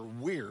 unless you're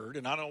weird,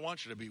 and I don't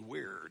want you to be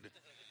weird.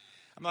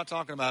 I'm not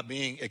talking about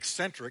being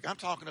eccentric. I'm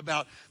talking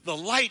about the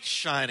light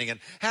shining and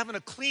having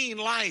a clean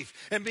life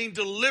and being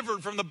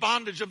delivered from the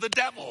bondage of the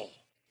devil.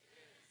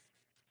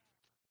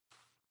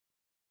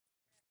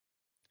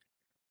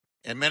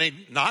 And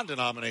many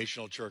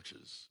non-denominational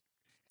churches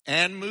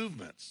and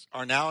movements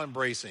are now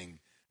embracing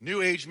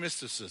New Age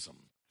mysticism,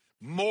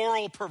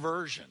 moral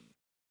perversion,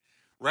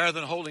 rather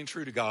than holding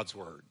true to God's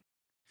word.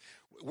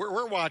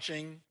 We're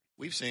watching,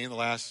 we've seen the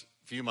last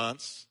few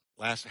months,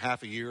 last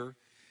half a year,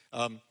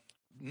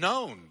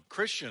 known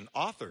Christian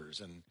authors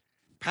and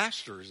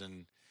pastors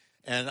and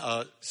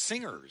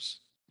singers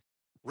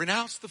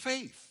renounce the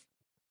faith.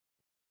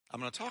 I'm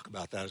going to talk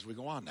about that as we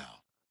go on now.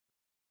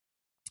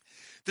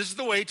 This is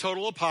the way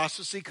total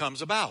apostasy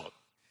comes about.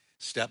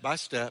 Step by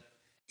step,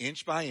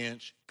 inch by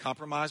inch,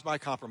 compromise by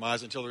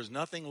compromise, until there's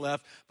nothing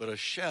left but a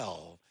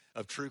shell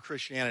of true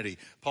Christianity.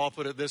 Paul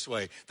put it this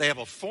way: they have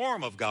a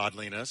form of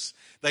godliness,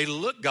 they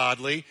look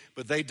godly,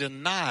 but they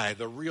deny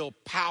the real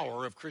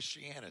power of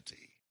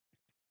Christianity.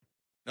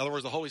 In other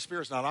words, the Holy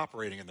Spirit's not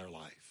operating in their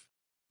life.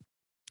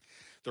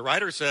 The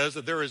writer says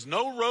that there is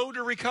no road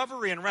to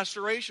recovery and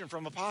restoration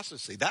from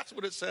apostasy. That's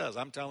what it says.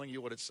 I'm telling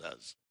you what it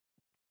says.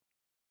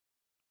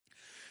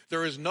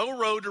 There is no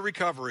road to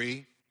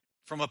recovery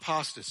from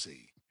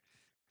apostasy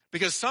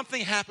because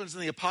something happens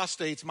in the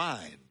apostate's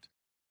mind.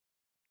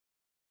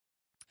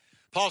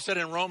 Paul said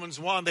in Romans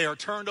 1, they are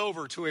turned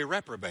over to a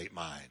reprobate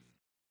mind.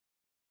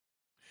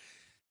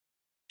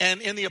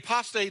 And in the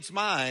apostate's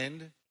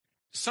mind,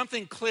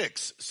 something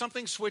clicks,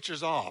 something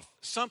switches off,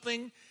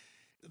 something,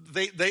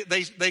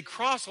 they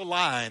cross a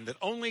line that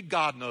only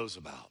God knows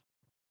about.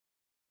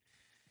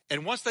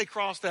 And once they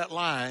cross that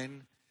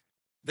line,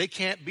 they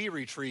can't be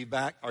retrieved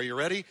back. Are you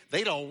ready?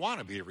 They don't want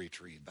to be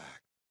retrieved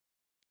back.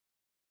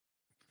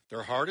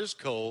 Their heart is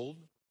cold.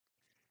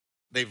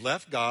 They've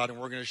left God, and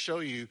we're going to show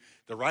you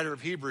the writer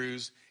of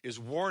Hebrews is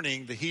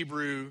warning the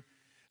Hebrew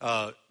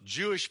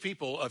Jewish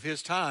people of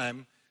his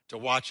time to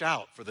watch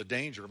out for the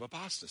danger of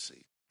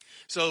apostasy.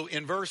 So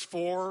in verse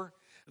 4,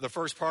 the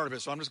first part of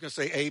it, so I'm just going to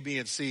say A, B,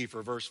 and C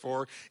for verse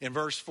 4. In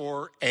verse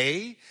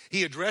 4a,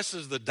 he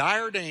addresses the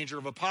dire danger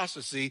of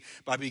apostasy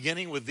by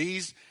beginning with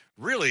these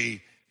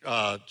really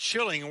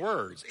chilling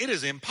words. It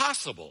is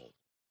impossible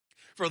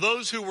for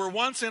those who were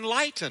once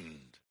enlightened.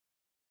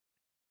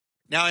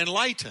 Now,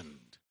 enlightened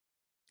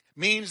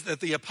means that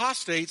the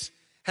apostates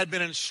had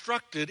been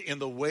instructed in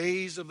the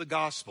ways of the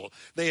gospel.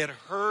 They had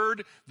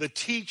heard the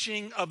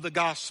teaching of the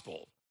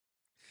gospel.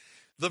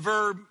 The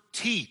verb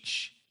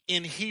teach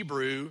in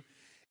Hebrew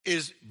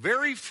is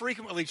very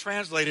frequently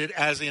translated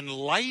as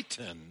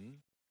enlighten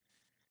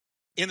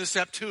in the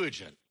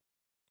Septuagint.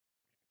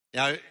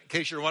 Now, in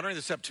case you're wondering,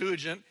 the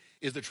Septuagint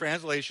is the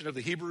translation of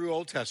the Hebrew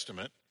Old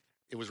Testament.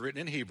 It was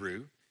written in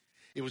Hebrew.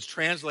 It was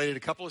translated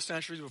a couple of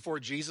centuries before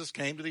Jesus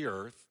came to the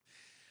earth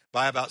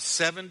by about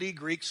 70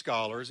 Greek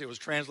scholars. It was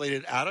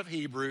translated out of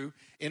Hebrew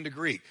into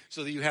Greek,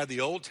 so that you had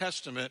the Old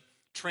Testament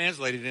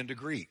translated into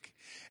Greek.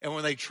 And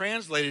when they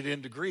translated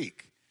into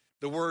Greek,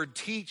 the word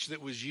teach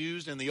that was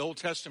used in the Old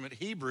Testament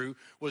Hebrew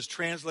was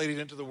translated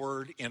into the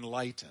word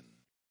enlighten.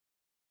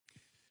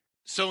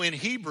 So in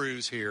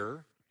Hebrews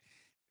here,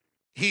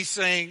 he's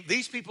saying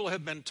these people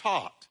have been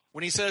taught.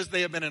 When he says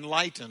they have been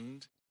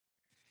enlightened,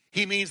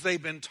 he means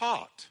they've been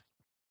taught.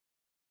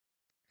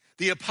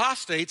 The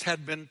apostates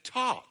had been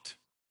taught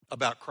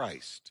about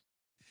Christ.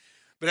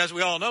 But as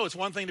we all know, it's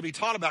one thing to be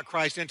taught about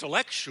Christ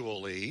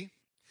intellectually,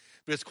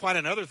 but it's quite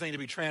another thing to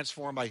be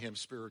transformed by him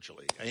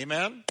spiritually.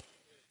 Amen?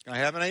 Can I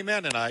have an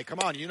amen tonight? Come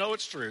on, you know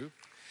it's true.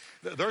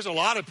 There's a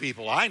lot of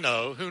people I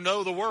know who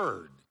know the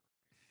word.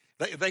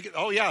 They've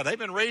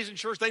been raised in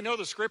church. They know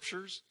the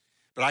scriptures,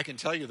 but I can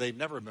tell you they've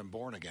never been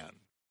born again.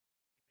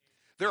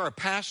 There are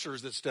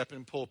pastors that step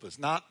in pulpits,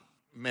 not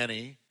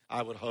many,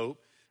 I would hope,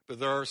 but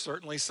there are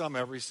certainly some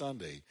every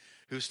Sunday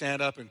who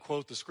stand up and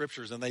quote the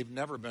scriptures, and they've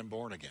never been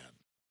born again.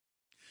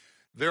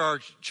 There are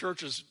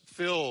churches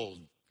filled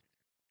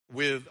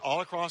with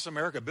all across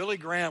America. Billy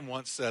Graham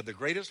once said, the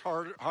greatest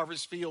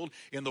harvest field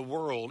in the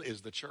world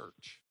is the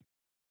church.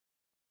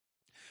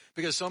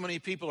 Because so many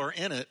people are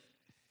in it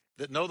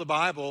that know the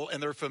Bible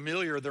and they're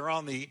familiar, they're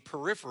on the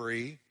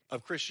periphery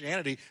of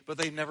Christianity, but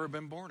they've never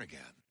been born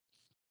again.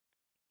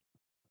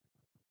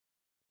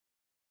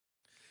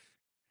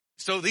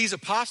 So these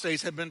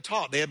apostates have been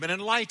taught. They have been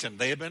enlightened.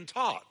 They have been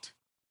taught.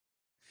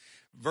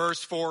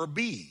 Verse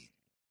 4b.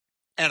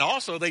 And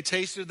also they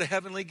tasted the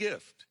heavenly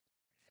gift.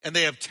 And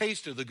they have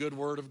tasted the good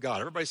word of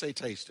God. Everybody say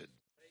tasted.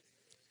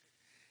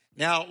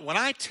 Now, when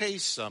I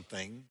taste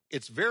something,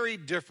 it's very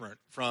different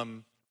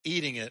from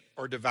eating it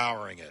or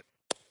devouring it.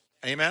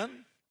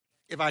 Amen?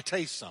 If I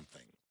taste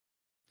something.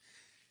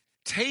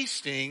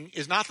 Tasting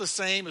is not the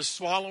same as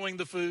swallowing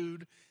the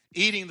food,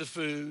 eating the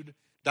food,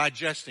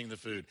 digesting the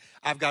food.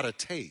 I've got a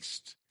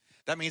taste.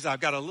 That means I've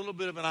got a little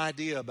bit of an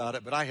idea about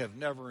it, but I have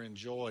never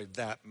enjoyed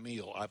that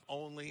meal. I've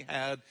only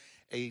had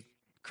a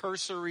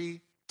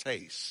cursory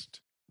taste.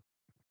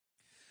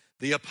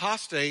 The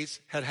apostates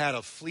had had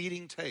a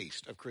fleeting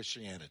taste of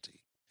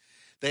Christianity.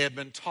 They had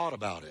been taught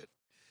about it,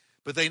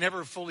 but they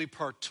never fully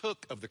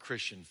partook of the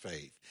Christian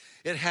faith.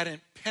 It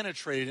hadn't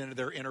penetrated into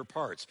their inner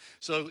parts.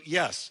 So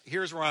yes,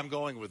 here's where I'm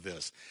going with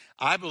this.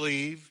 I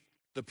believe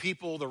the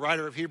people the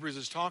writer of Hebrews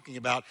is talking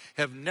about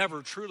have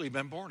never truly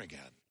been born again.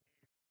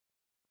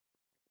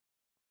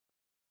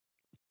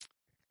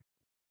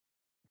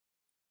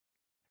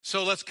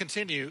 So let's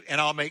continue,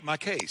 and I'll make my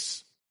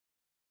case.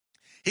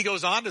 He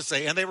goes on to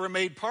say, and they were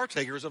made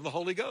partakers of the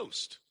Holy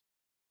Ghost.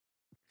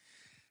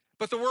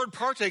 But the word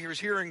partakers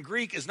here in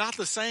Greek is not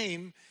the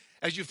same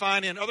as you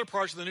find in other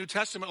parts of the New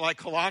Testament, like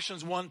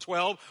Colossians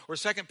 1:12 or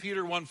 2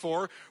 Peter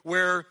 1:4,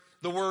 where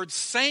the word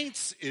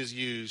saints is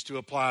used to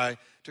apply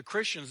to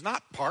Christians,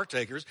 not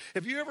partakers.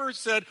 Have you ever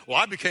said, well,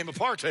 I became a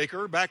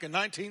partaker back in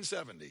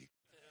 1970?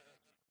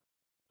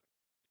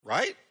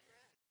 Right?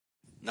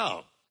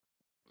 No.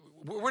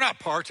 We're not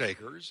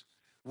partakers.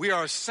 We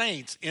are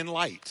saints in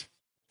light.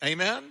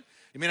 Amen?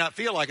 You may not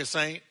feel like a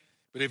saint,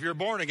 but if you're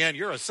born again,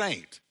 you're a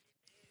saint.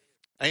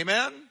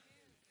 Amen?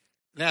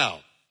 Now,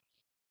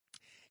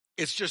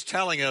 it's just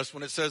telling us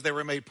when it says they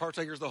were made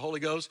partakers of the Holy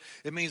Ghost,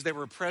 it means they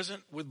were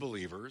present with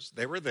believers.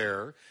 They were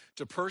there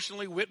to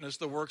personally witness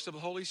the works of the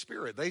Holy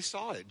Spirit. They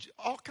saw it.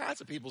 All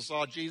kinds of people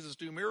saw Jesus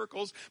do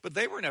miracles, but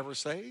they were never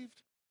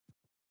saved.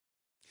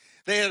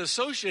 They had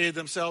associated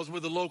themselves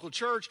with the local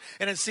church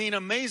and had seen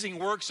amazing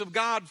works of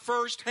God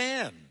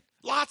firsthand.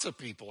 Lots of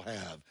people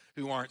have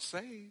who aren't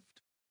saved.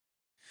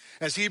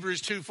 As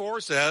Hebrews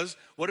 2:4 says,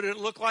 what did it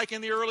look like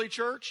in the early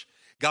church?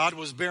 God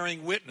was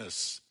bearing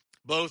witness,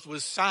 both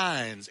with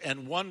signs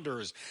and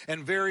wonders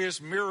and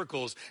various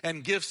miracles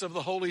and gifts of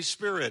the Holy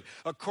Spirit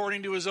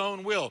according to his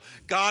own will.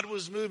 God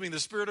was moving, the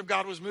Spirit of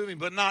God was moving,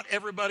 but not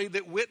everybody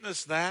that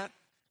witnessed that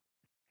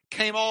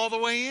came all the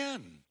way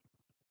in.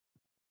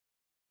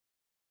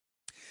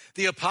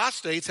 The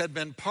apostates had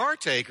been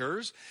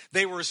partakers.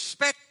 They were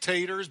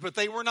spectators, but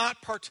they were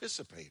not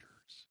participators.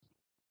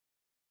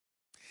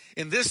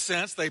 In this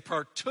sense, they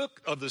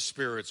partook of the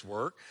Spirit's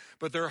work,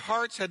 but their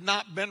hearts had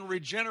not been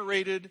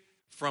regenerated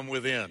from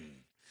within.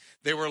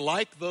 They were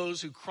like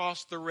those who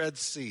crossed the Red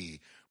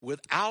Sea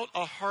without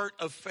a heart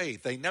of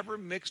faith. They never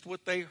mixed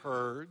what they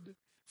heard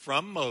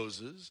from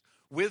Moses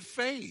with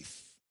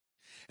faith,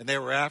 and they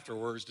were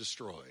afterwards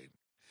destroyed.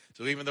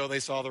 So even though they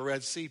saw the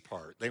Red Sea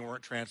part, they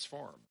weren't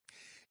transformed.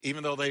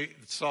 Even though they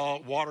saw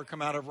water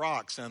come out of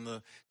rocks and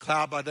the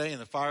cloud by day and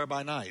the fire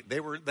by night,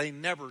 they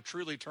never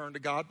truly turned to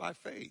God by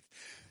faith.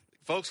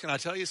 Folks, can I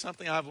tell you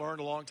something I've learned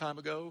a long time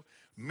ago?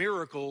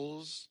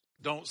 Miracles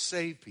don't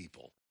save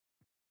people.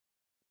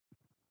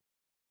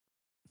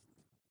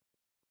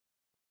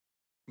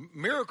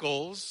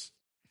 Miracles,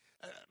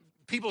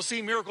 people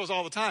see miracles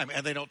all the time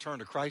and they don't turn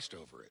to Christ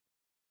over it.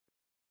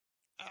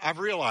 I've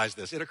realized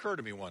this. It occurred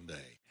to me one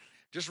day,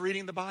 just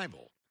reading the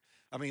Bible.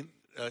 I mean,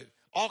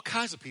 all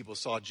kinds of people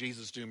saw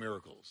Jesus do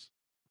miracles,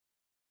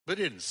 but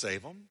it didn't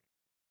save them.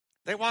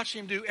 They watched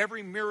him do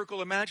every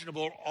miracle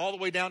imaginable, all the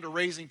way down to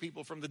raising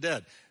people from the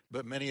dead,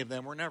 but many of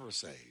them were never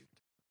saved.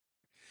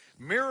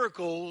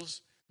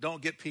 Miracles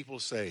don't get people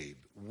saved.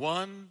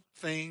 One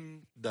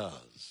thing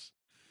does.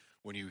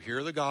 When you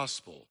hear the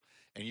gospel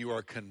and you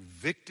are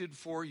convicted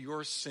for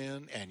your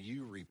sin and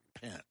you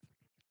repent,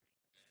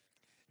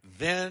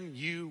 then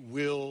you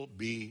will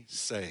be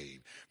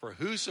saved. For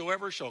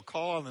whosoever shall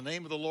call on the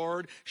name of the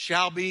Lord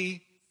shall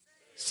be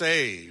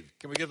saved.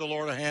 Can we give the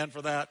Lord a hand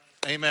for that?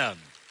 Amen.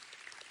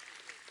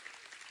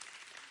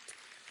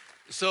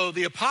 So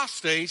the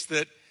apostates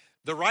that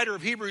the writer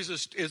of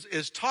Hebrews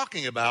is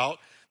talking about,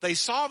 they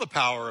saw the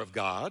power of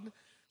God,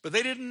 but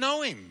they didn't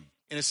know him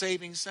in a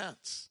saving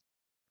sense.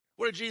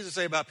 What did Jesus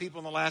say about people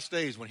in the last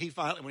days when he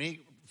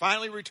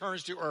finally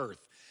returns to earth?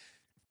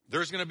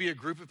 There's going to be a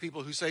group of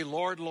people who say,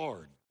 Lord,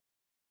 Lord,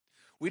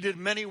 we did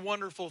many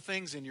wonderful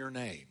things in your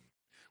name.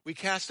 We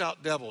cast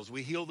out devils.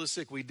 We healed the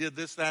sick. We did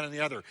this, that, and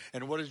the other.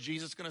 And what is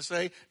Jesus going to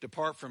say?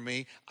 Depart from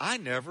me. I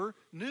never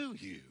knew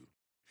you.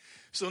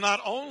 So not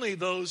only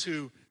those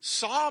who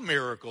saw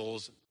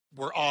miracles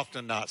were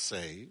often not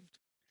saved,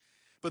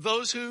 but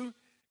those who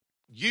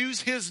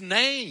use his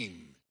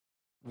name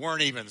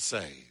weren't even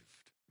saved.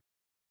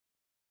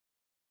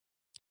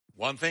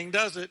 One thing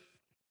does it.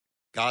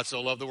 God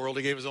so loved the world,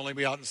 he gave his only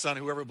begotten Son.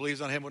 Whoever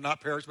believes on him would not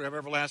perish but have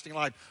everlasting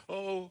life.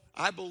 Oh,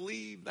 I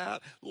believe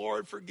that.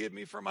 Lord, forgive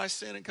me for my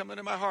sin and come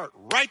into my heart.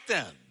 Right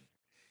then,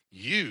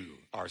 you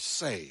are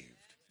saved.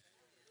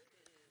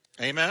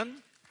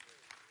 Amen?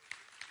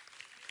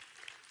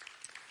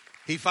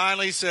 He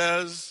finally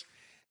says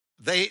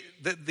that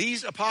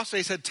these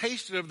apostates had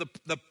tasted of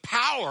the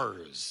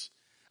powers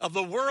of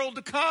the world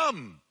to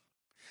come.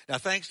 Now,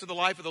 thanks to the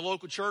life of the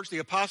local church, the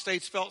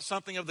apostates felt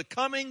something of the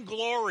coming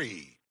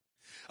glory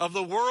of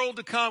the world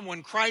to come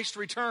when Christ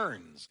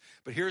returns.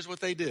 But here's what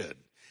they did.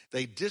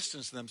 They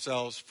distanced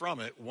themselves from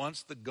it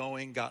once the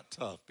going got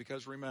tough.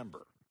 Because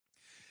remember,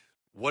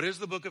 what is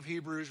the book of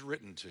Hebrews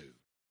written to?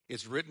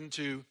 It's written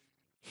to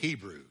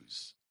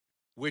Hebrews,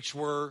 which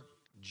were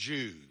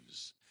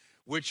Jews,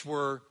 which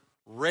were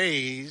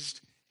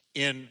raised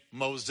in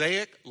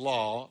Mosaic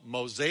law,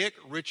 Mosaic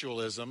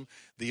ritualism,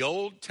 the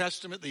Old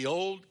Testament, the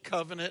Old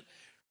Covenant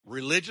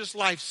religious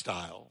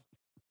lifestyle.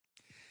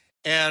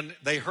 And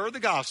they heard the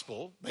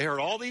gospel. They heard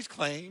all these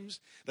claims.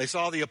 They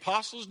saw the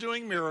apostles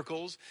doing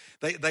miracles.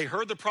 They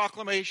heard the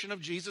proclamation of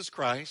Jesus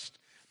Christ.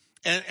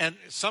 And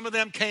some of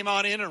them came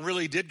on in and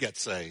really did get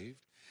saved.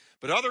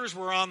 But others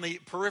were on the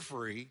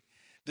periphery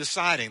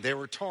deciding. They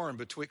were torn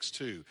betwixt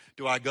two.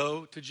 Do I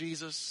go to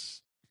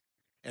Jesus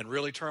and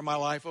really turn my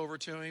life over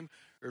to him?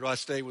 Or do I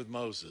stay with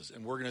Moses?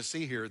 And we're going to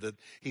see here that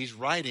he's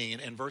writing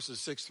in verses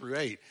 6 through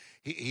 8.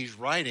 He's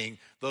writing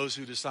those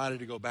who decided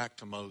to go back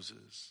to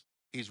Moses.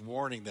 He's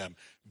warning them,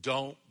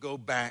 don't go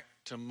back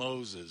to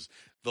Moses.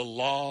 The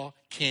law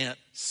can't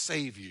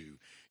save you.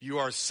 You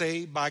are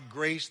saved by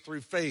grace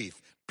through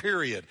faith,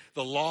 period.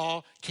 The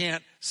law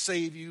can't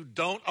save you.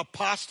 Don't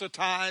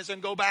apostatize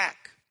and go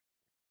back.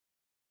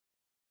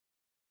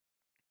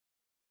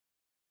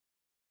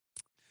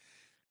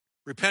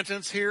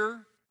 Repentance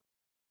here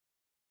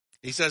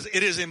He says,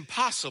 it is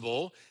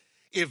impossible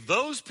if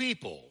those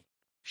people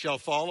shall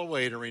fall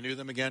away to renew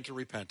them again to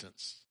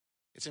repentance.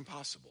 It's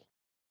impossible.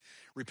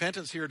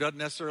 Repentance here doesn't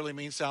necessarily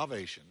mean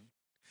salvation.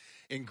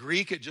 In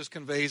Greek, it just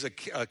conveys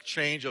a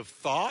change of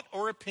thought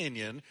or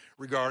opinion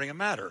regarding a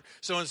matter.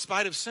 So in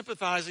spite of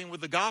sympathizing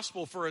with the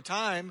gospel for a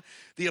time,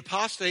 the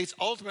apostates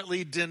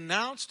ultimately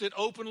denounced it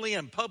openly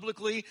and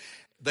publicly.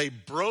 They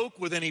broke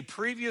with any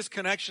previous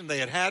connection they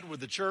had had with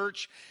the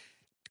church,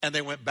 and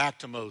they went back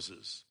to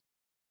Moses.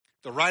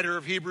 The writer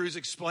of Hebrews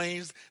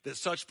explains that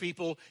such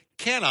people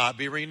cannot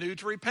be renewed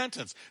to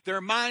repentance. Their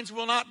minds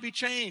will not be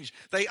changed.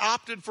 They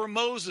opted for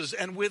Moses,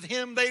 and with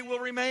him they will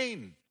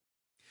remain.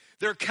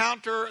 Their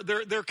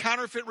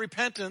counterfeit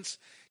repentance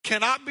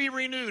cannot be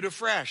renewed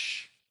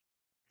afresh.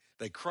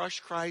 They crush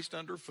Christ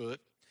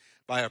underfoot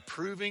by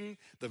approving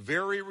the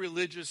very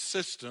religious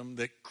system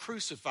that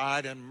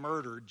crucified and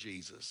murdered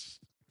Jesus.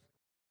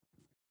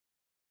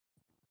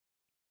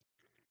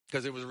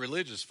 Because it was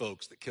religious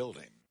folks that killed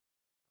him.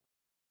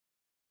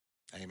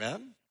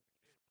 Amen?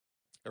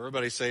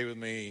 Everybody say with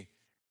me,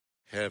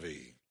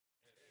 heavy.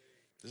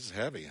 This is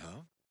heavy,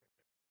 huh?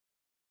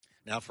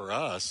 Now for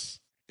us,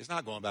 it's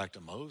not going back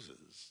to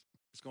Moses.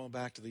 It's going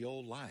back to the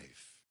old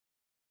life,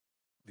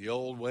 the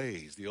old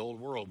ways, the old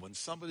world. When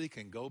somebody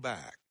can go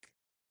back,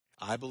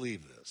 I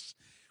believe this,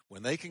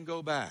 when they can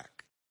go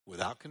back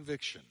without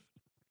conviction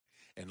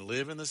and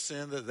live in the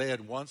sin that they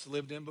had once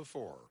lived in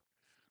before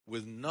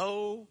with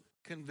no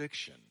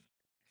conviction,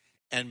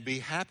 and be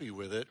happy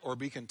with it or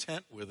be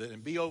content with it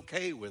and be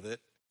okay with it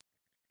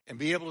and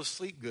be able to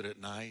sleep good at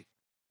night.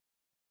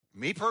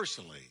 Me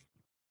personally,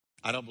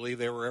 I don't believe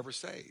they were ever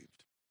saved.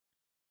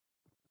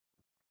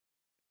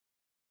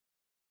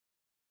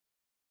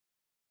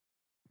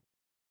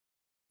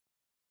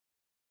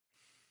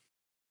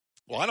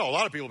 Well, I know a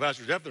lot of people,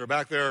 Pastor Jeff, that are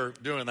back there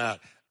doing that.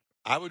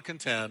 I would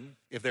contend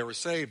if they were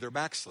saved, they're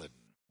backslidden.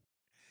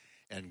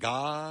 And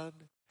God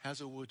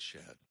has a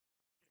woodshed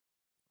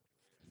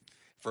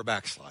for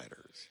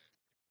backsliders.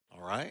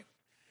 All right?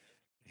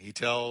 He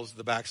tells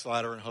the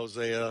backslider in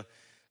Hosea,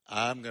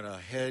 I'm going to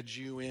hedge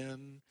you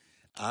in.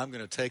 I'm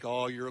going to take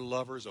all your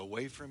lovers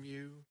away from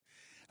you.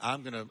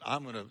 I'm going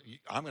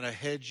to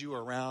hedge you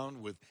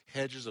around with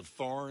hedges of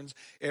thorns.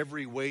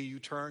 Every way you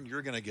turn,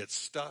 you're going to get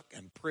stuck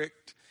and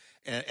pricked,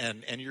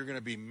 and you're going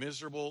to be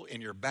miserable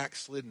in your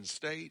backslidden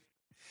state.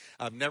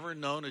 I've never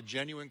known a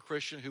genuine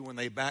Christian who, when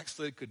they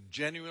backslid, could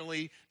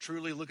genuinely,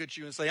 truly look at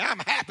you and say, I'm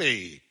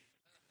happy.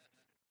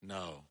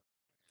 No,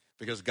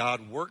 because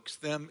God works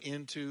them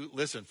into,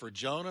 listen, for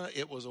Jonah,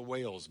 it was a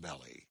whale's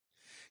belly.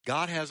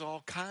 God has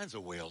all kinds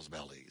of whale's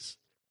bellies.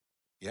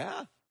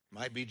 Yeah,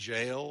 might be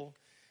jail,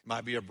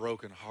 might be a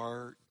broken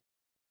heart.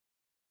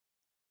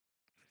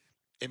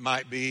 It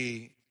might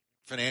be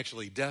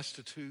financially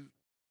destitute.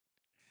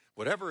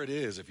 Whatever it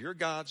is, if you're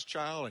God's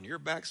child and you're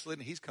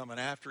backslidden, he's coming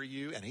after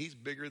you and he's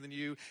bigger than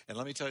you. And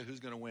let me tell you who's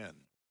going to win.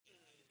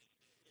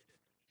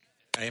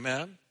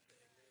 Amen?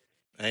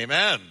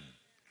 Amen.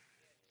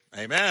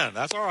 Amen.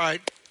 That's all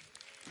right.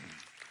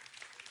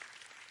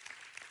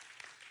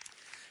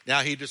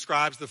 Now he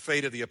describes the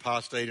fate of the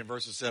apostate in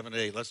verses 7 to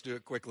 8. Let's do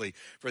it quickly.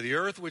 For the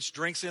earth which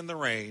drinks in the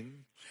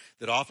rain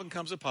that often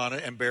comes upon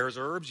it and bears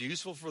herbs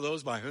useful for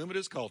those by whom it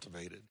is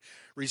cultivated,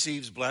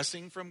 receives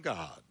blessing from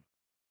God.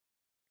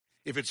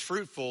 If it's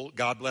fruitful,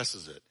 God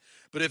blesses it.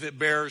 But if it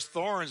bears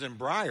thorns and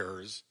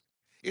briars,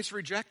 it's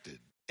rejected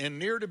and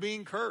near to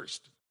being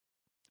cursed,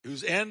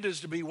 whose end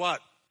is to be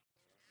what?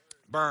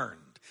 Burned.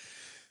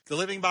 The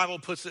Living Bible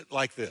puts it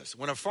like this.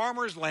 When a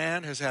farmer's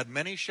land has had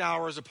many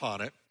showers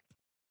upon it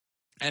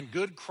and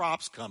good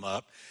crops come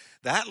up,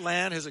 that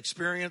land has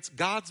experienced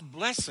God's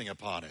blessing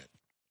upon it.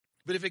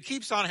 But if it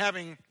keeps on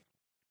having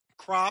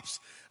crops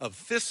of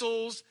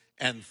thistles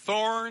and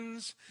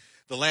thorns,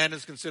 the land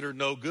is considered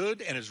no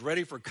good and is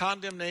ready for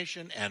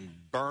condemnation and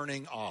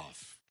burning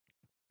off.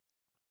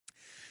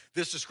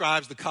 This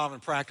describes the common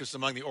practice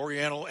among the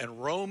Oriental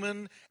and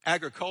Roman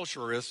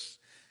agriculturists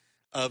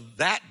of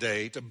that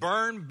day to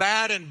burn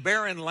bad and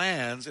barren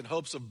lands in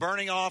hopes of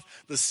burning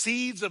off the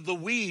seeds of the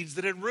weeds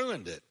that had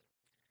ruined it.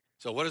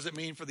 So what does it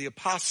mean for the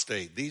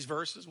apostate? These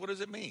verses, what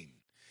does it mean?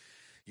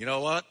 You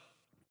know what?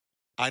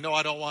 I know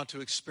I don't want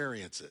to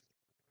experience it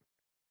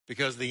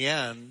because the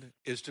end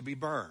is to be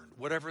burned,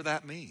 whatever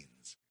that means.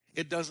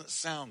 It doesn't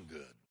sound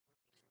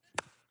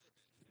good.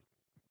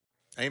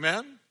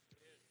 Amen?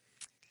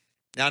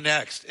 Now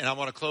next, and I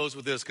want to close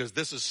with this because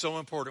this is so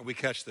important we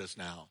catch this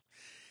now.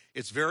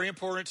 It's very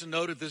important to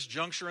note at this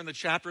juncture in the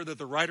chapter that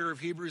the writer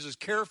of Hebrews is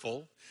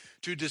careful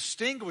to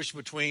distinguish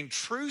between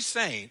true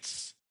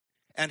saints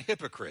and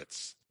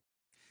hypocrites,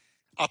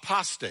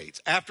 apostates.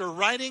 After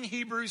writing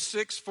Hebrews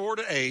 6, 4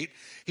 to 8,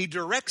 he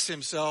directs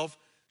himself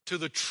to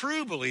the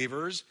true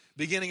believers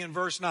beginning in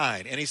verse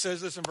 9. And he says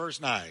this in verse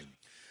 9.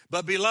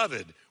 But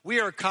beloved, we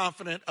are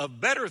confident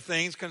of better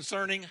things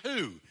concerning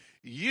who?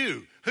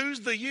 You.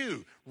 Who's the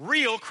you?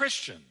 Real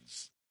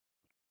Christians.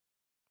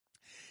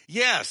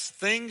 Yes,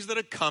 things that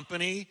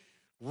accompany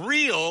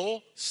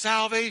real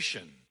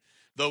salvation.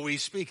 though we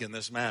speak in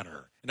this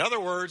manner. In other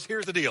words,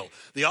 here's the deal.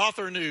 The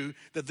author knew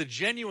that the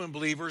genuine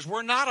believers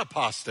were not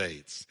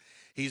apostates.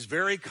 He's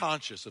very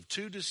conscious of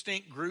two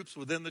distinct groups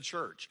within the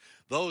church,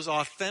 those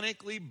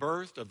authentically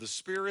birthed of the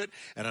Spirit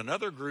and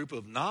another group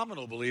of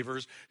nominal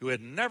believers who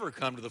had never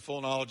come to the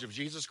full knowledge of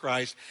Jesus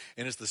Christ,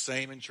 and it's the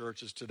same in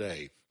churches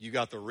today. You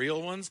got the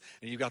real ones,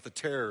 and you got the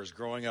tares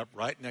growing up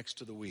right next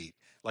to the wheat,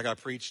 like I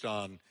preached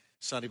on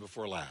Sunday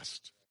before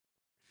last.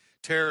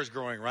 Tares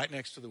growing right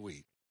next to the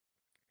wheat.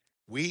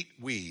 Wheat,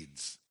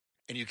 weeds,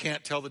 and you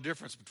can't tell the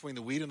difference between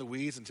the wheat and the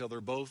weeds until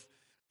they're both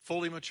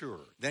fully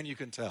mature. Then you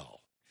can tell.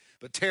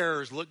 But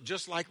tares look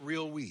just like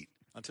real wheat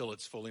until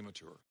it's fully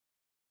mature.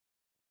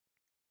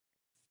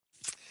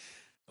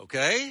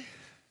 Okay?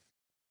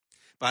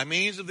 By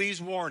means of these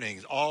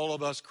warnings, all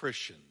of us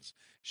Christians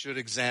should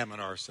examine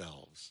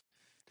ourselves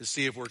to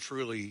see if we're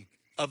truly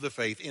of the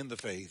faith, in the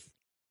faith.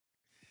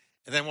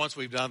 And then once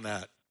we've done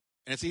that,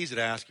 and it's easy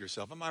to ask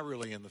yourself, am I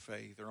really in the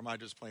faith, or am I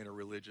just playing a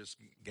religious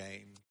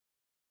game?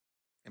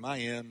 Am I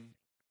in?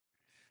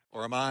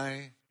 Or am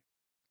I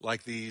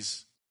like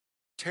these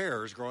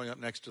tares growing up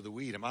next to the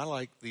wheat? Am I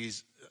like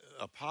these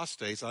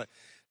apostates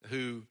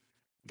who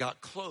got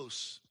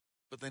close,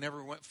 but they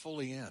never went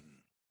fully in?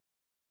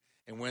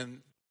 And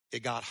when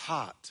it got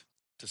hot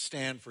to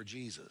stand for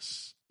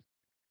Jesus,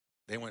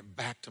 they went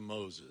back to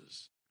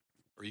Moses,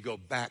 or you go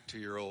back to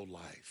your old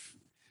life.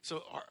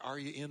 So are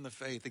you in the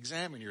faith?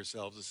 Examine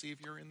yourselves to see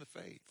if you're in the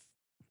faith.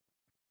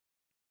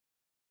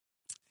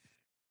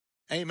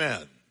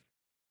 Amen.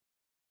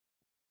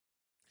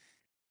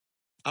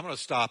 I'm going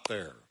to stop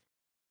there.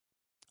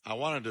 I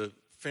wanted to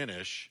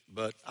finish,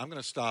 but I'm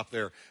going to stop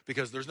there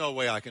because there's no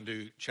way I can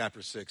do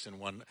chapter 6 in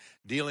one.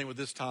 Dealing with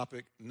this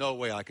topic, no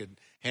way I could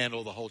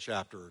handle the whole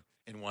chapter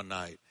in one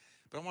night.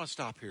 But I want to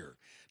stop here.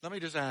 Let me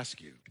just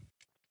ask you.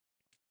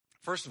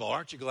 First of all,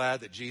 aren't you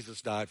glad that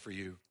Jesus died for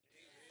you?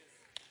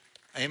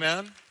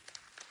 Amen?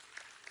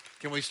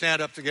 Can we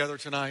stand up together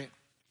tonight?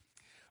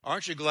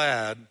 Aren't you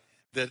glad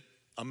that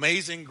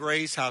amazing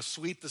grace, how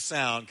sweet the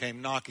sound,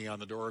 came knocking on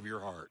the door of your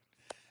heart?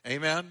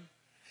 Amen?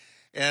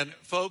 And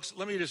folks,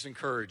 let me just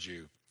encourage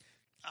you.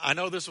 I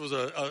know this was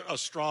a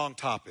strong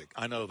topic.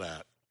 I know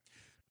that.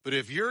 But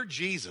if you're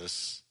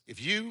Jesus,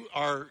 if you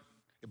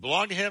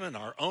belong to him and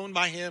are owned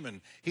by him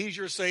and he's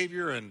your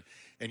Savior and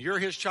you're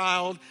his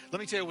child, let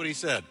me tell you what he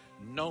said.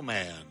 No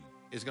man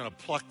is going to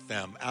pluck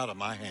them out of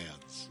my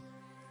hands.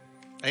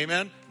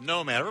 Amen?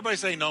 No man. Everybody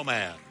say no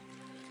man.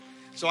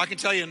 So I can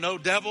tell you no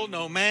devil,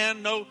 no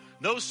man, no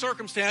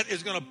circumstance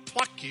is going to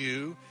pluck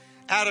you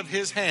out of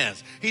his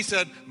hands. He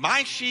said,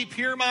 my sheep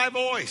hear my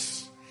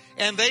voice,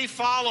 and they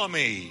follow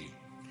me.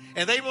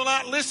 And they will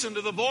not listen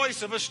to the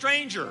voice of a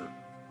stranger,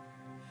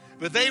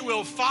 but they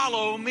will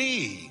follow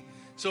me.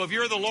 So if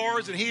you're the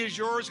Lord's and he is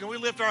yours, can we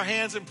lift our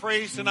hands in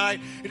praise tonight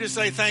and just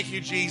say, thank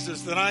you,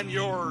 Jesus, that I'm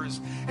yours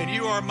and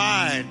you are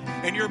mine,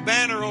 and your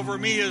banner over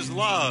me is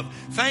love.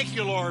 Thank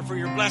you, Lord, for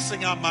your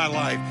blessing on my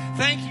life.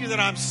 Thank you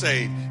that I'm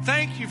saved.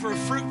 Thank you for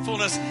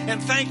fruitfulness,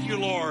 and thank you,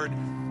 Lord,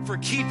 for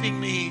keeping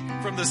me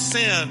from the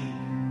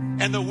sin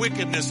and the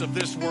wickedness of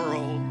this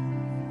world.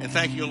 And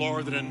thank you,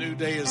 Lord, that a new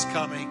day is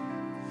coming.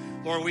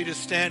 Lord, we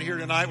just stand here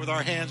tonight with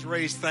our hands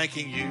raised,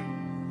 thanking you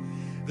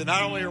that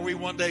not only are we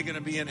one day going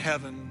to be in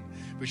heaven,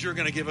 but you're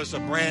going to give us a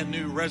brand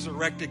new,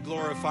 resurrected,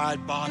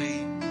 glorified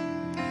body.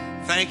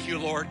 Thank you,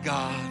 Lord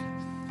God.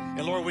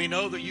 And Lord, we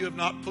know that you have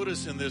not put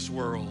us in this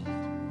world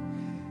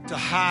to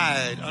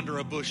hide under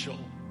a bushel,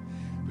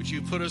 but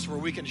you put us where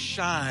we can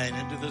shine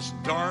into this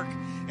dark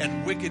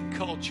and wicked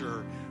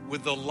culture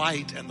with the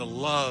light and the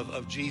love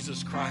of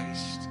Jesus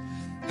Christ.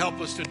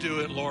 Help us to do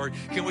it, Lord.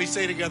 Can we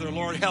say together,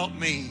 Lord, help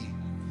me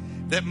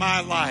that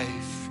my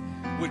life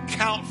would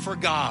count for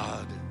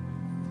God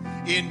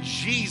in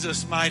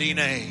Jesus' mighty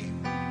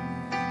name.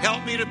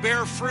 Help me to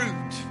bear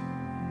fruit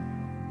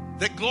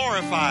that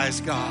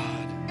glorifies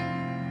God.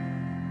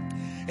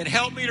 And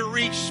help me to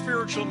reach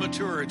spiritual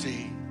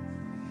maturity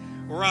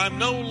where I'm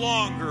no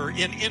longer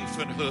in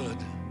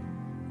infanthood,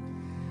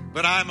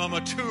 but I'm a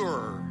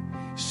mature,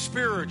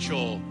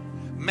 spiritual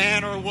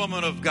man or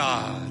woman of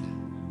God.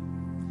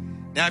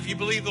 Now, if you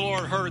believe the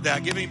Lord heard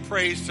that, give him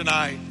praise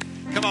tonight.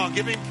 Come on,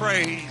 give him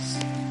praise.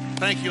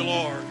 Thank you,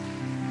 Lord.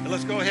 And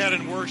let's go ahead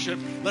and worship.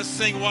 Let's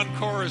sing one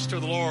chorus to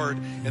the Lord,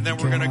 and then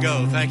we're going to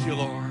go. Thank you,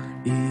 Lord.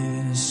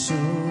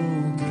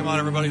 Come on,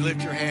 everybody,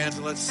 lift your hands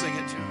and let's sing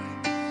it to him.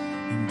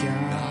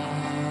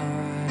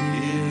 God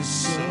is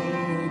so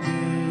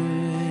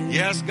good.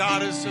 Yes,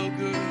 God is so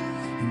good.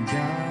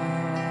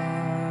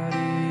 God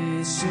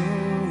is so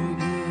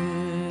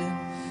good.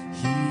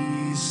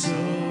 He's so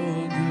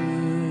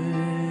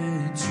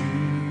good to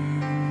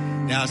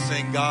me. Now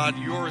sing, God,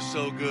 you're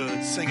so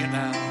good. Sing it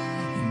now.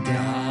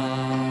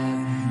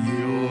 God,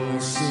 you're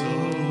so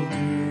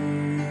good.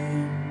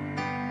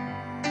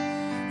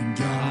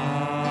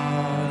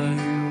 God,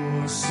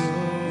 you're so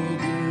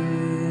good.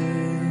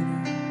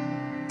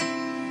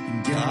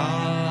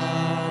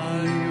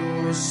 God,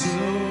 you're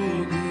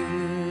so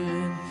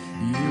good.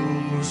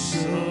 You're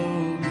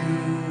so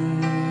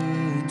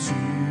good to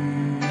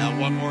me. Now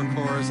one more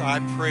chorus. I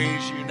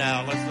praise you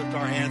now. Let's lift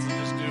our hands and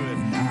just do it.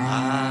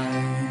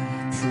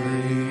 I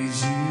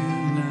praise you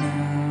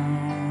now.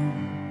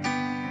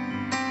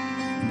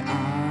 And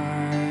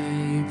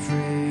I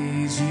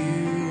praise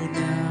you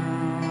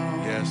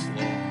now. Yes,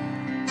 Lord.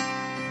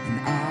 And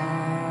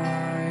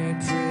I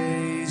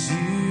praise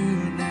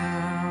you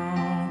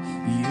now.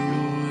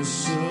 You're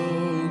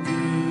so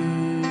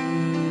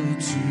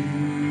good to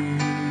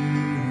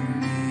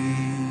me.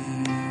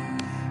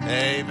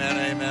 Amen,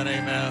 amen,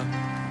 amen.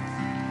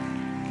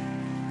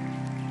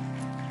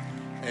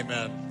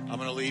 Amen. I'm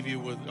going to leave you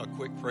with a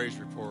quick praise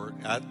report.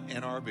 At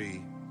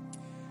NRB,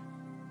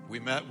 we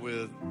met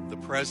with the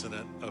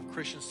president of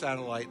Christian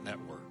Satellite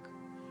Network,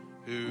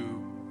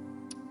 who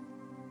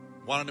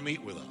wanted to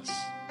meet with us.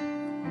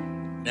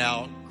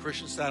 Now,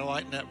 Christian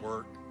Satellite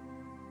Network,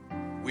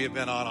 we have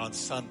been on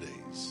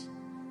Sundays.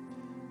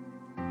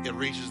 It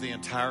reaches the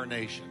entire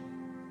nation.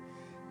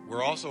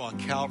 We're also on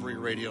Calvary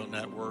Radio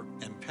Network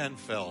and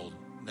Penfeld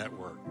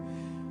Network.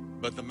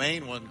 But the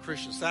main one,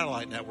 Christian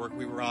Satellite Network,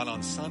 we were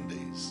on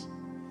Sundays.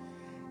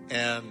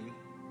 And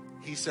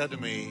he said to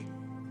me,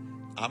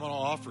 I'm going to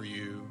offer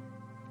you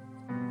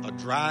a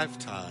drive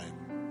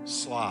time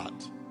slot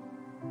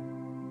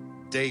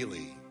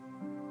daily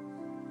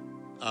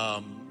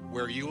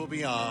where you will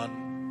be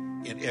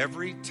on in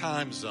every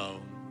time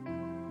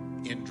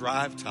zone in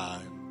drive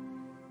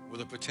time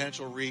with a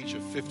potential reach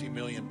of 50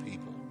 million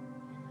people.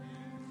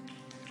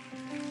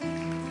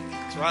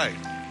 That's right.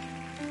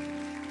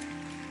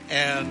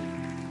 And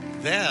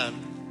then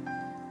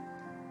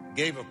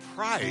gave a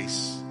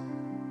price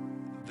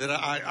that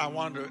I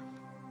wanted to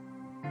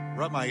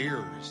rub my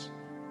ears.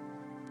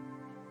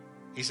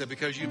 He said,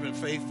 because you've been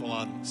faithful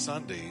on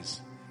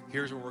Sundays,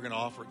 here's what we're going to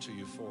offer it to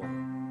you for.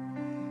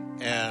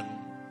 And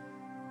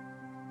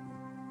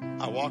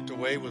I walked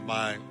away with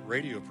my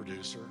radio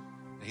producer,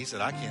 and he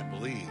said, I can't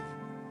believe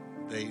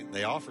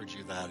they offered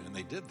you that, and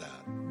they did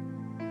that.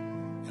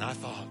 And I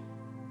thought,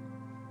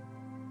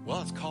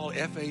 well, it's called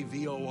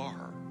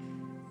FAVOR.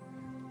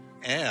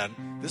 And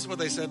this is what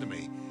they said to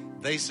me.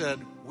 They said,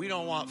 we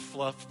don't want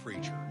fluff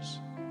preachers.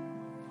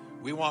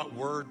 We want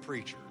word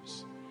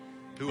preachers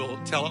who will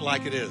tell it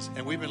like it is.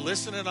 And we've been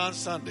listening on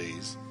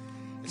Sundays.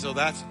 And so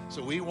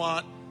we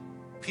want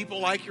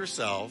people like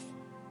yourself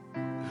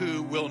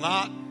who will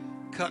not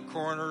cut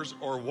corners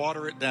or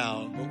water it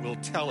down, but will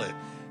tell it,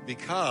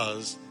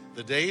 because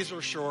the days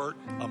are short,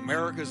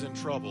 America's in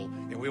trouble,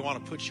 and we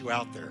want to put you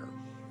out there.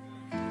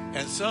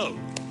 And so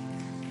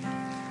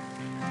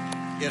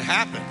it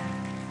happened.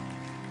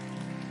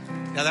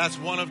 Now that's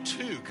one of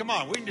two. Come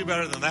on, we can do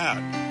better than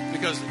that.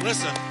 Because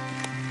listen,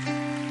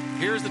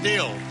 here's the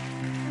deal.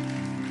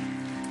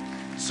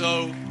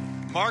 So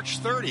March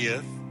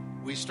 30th,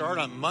 we start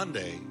on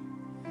Monday,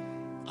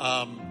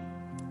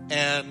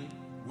 and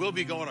we'll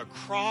be going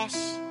across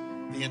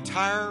the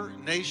entire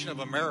nation of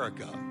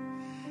America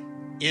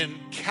in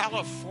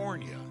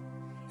California.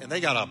 And they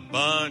got a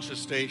bunch of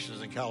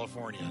stations in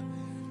California.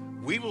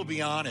 We will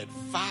be on at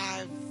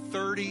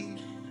 5:30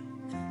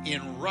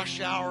 in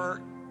rush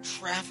hour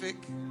traffic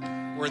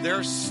where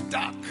they're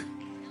stuck.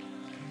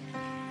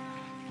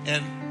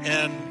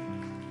 And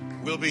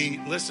we'll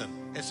be,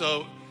 listen, and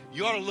so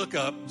you ought to look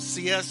up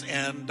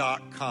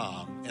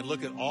csn.com and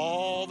look at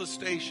all the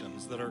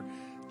stations that are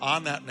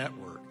on that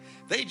network.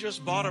 They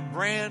just bought a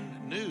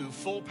brand new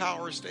full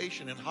power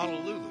station in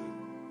Honolulu.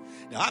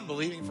 Now I'm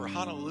believing for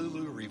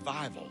Honolulu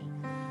revival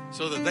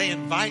so that they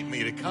invite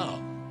me to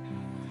come.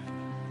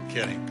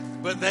 Kidding.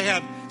 But they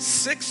have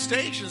 6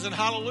 stations in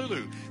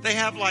Honolulu. They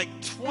have like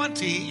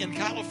 20 in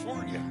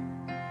California.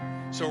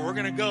 So we're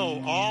going to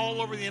go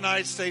all over the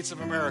United States of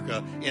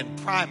America in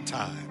prime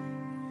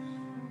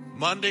time,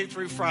 Monday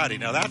through Friday.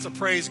 Now that's a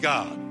praise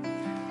God.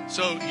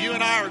 So you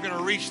and I are going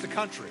to reach the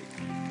country.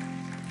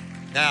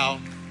 Now,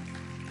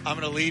 I'm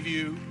going to leave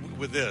you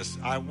with this.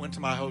 I went to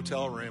my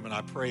hotel room and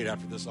I prayed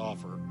after this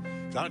offer.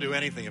 I don't do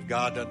anything if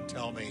God doesn't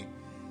tell me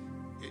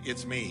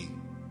it's me.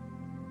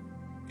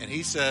 And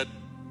he said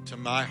to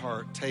my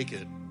heart, take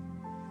it.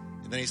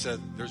 And then he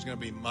said, there's going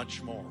to be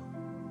much more.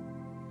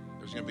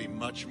 There's going to be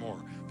much more.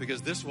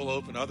 Because this will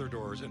open other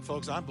doors. And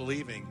folks, I'm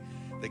believing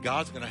that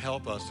God's going to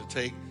help us to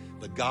take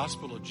the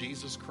gospel of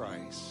Jesus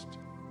Christ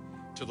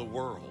to the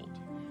world.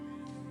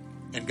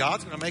 And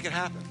God's going to make it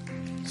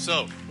happen.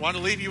 So, want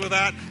to leave you with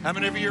that. How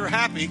many of you are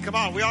happy? Come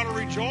on, we ought to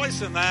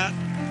rejoice in that.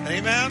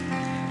 Amen?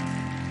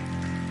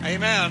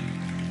 Amen.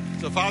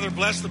 So, Father,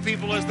 bless the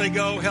people as they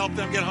go. Help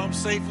them get home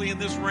safely in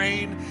this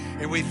rain.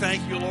 And we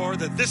thank you, Lord,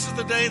 that this is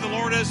the day the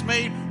Lord has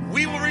made.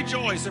 We will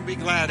rejoice and be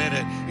glad in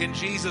it. In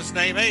Jesus'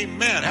 name,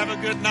 amen. Have a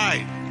good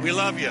night. We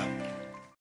love you.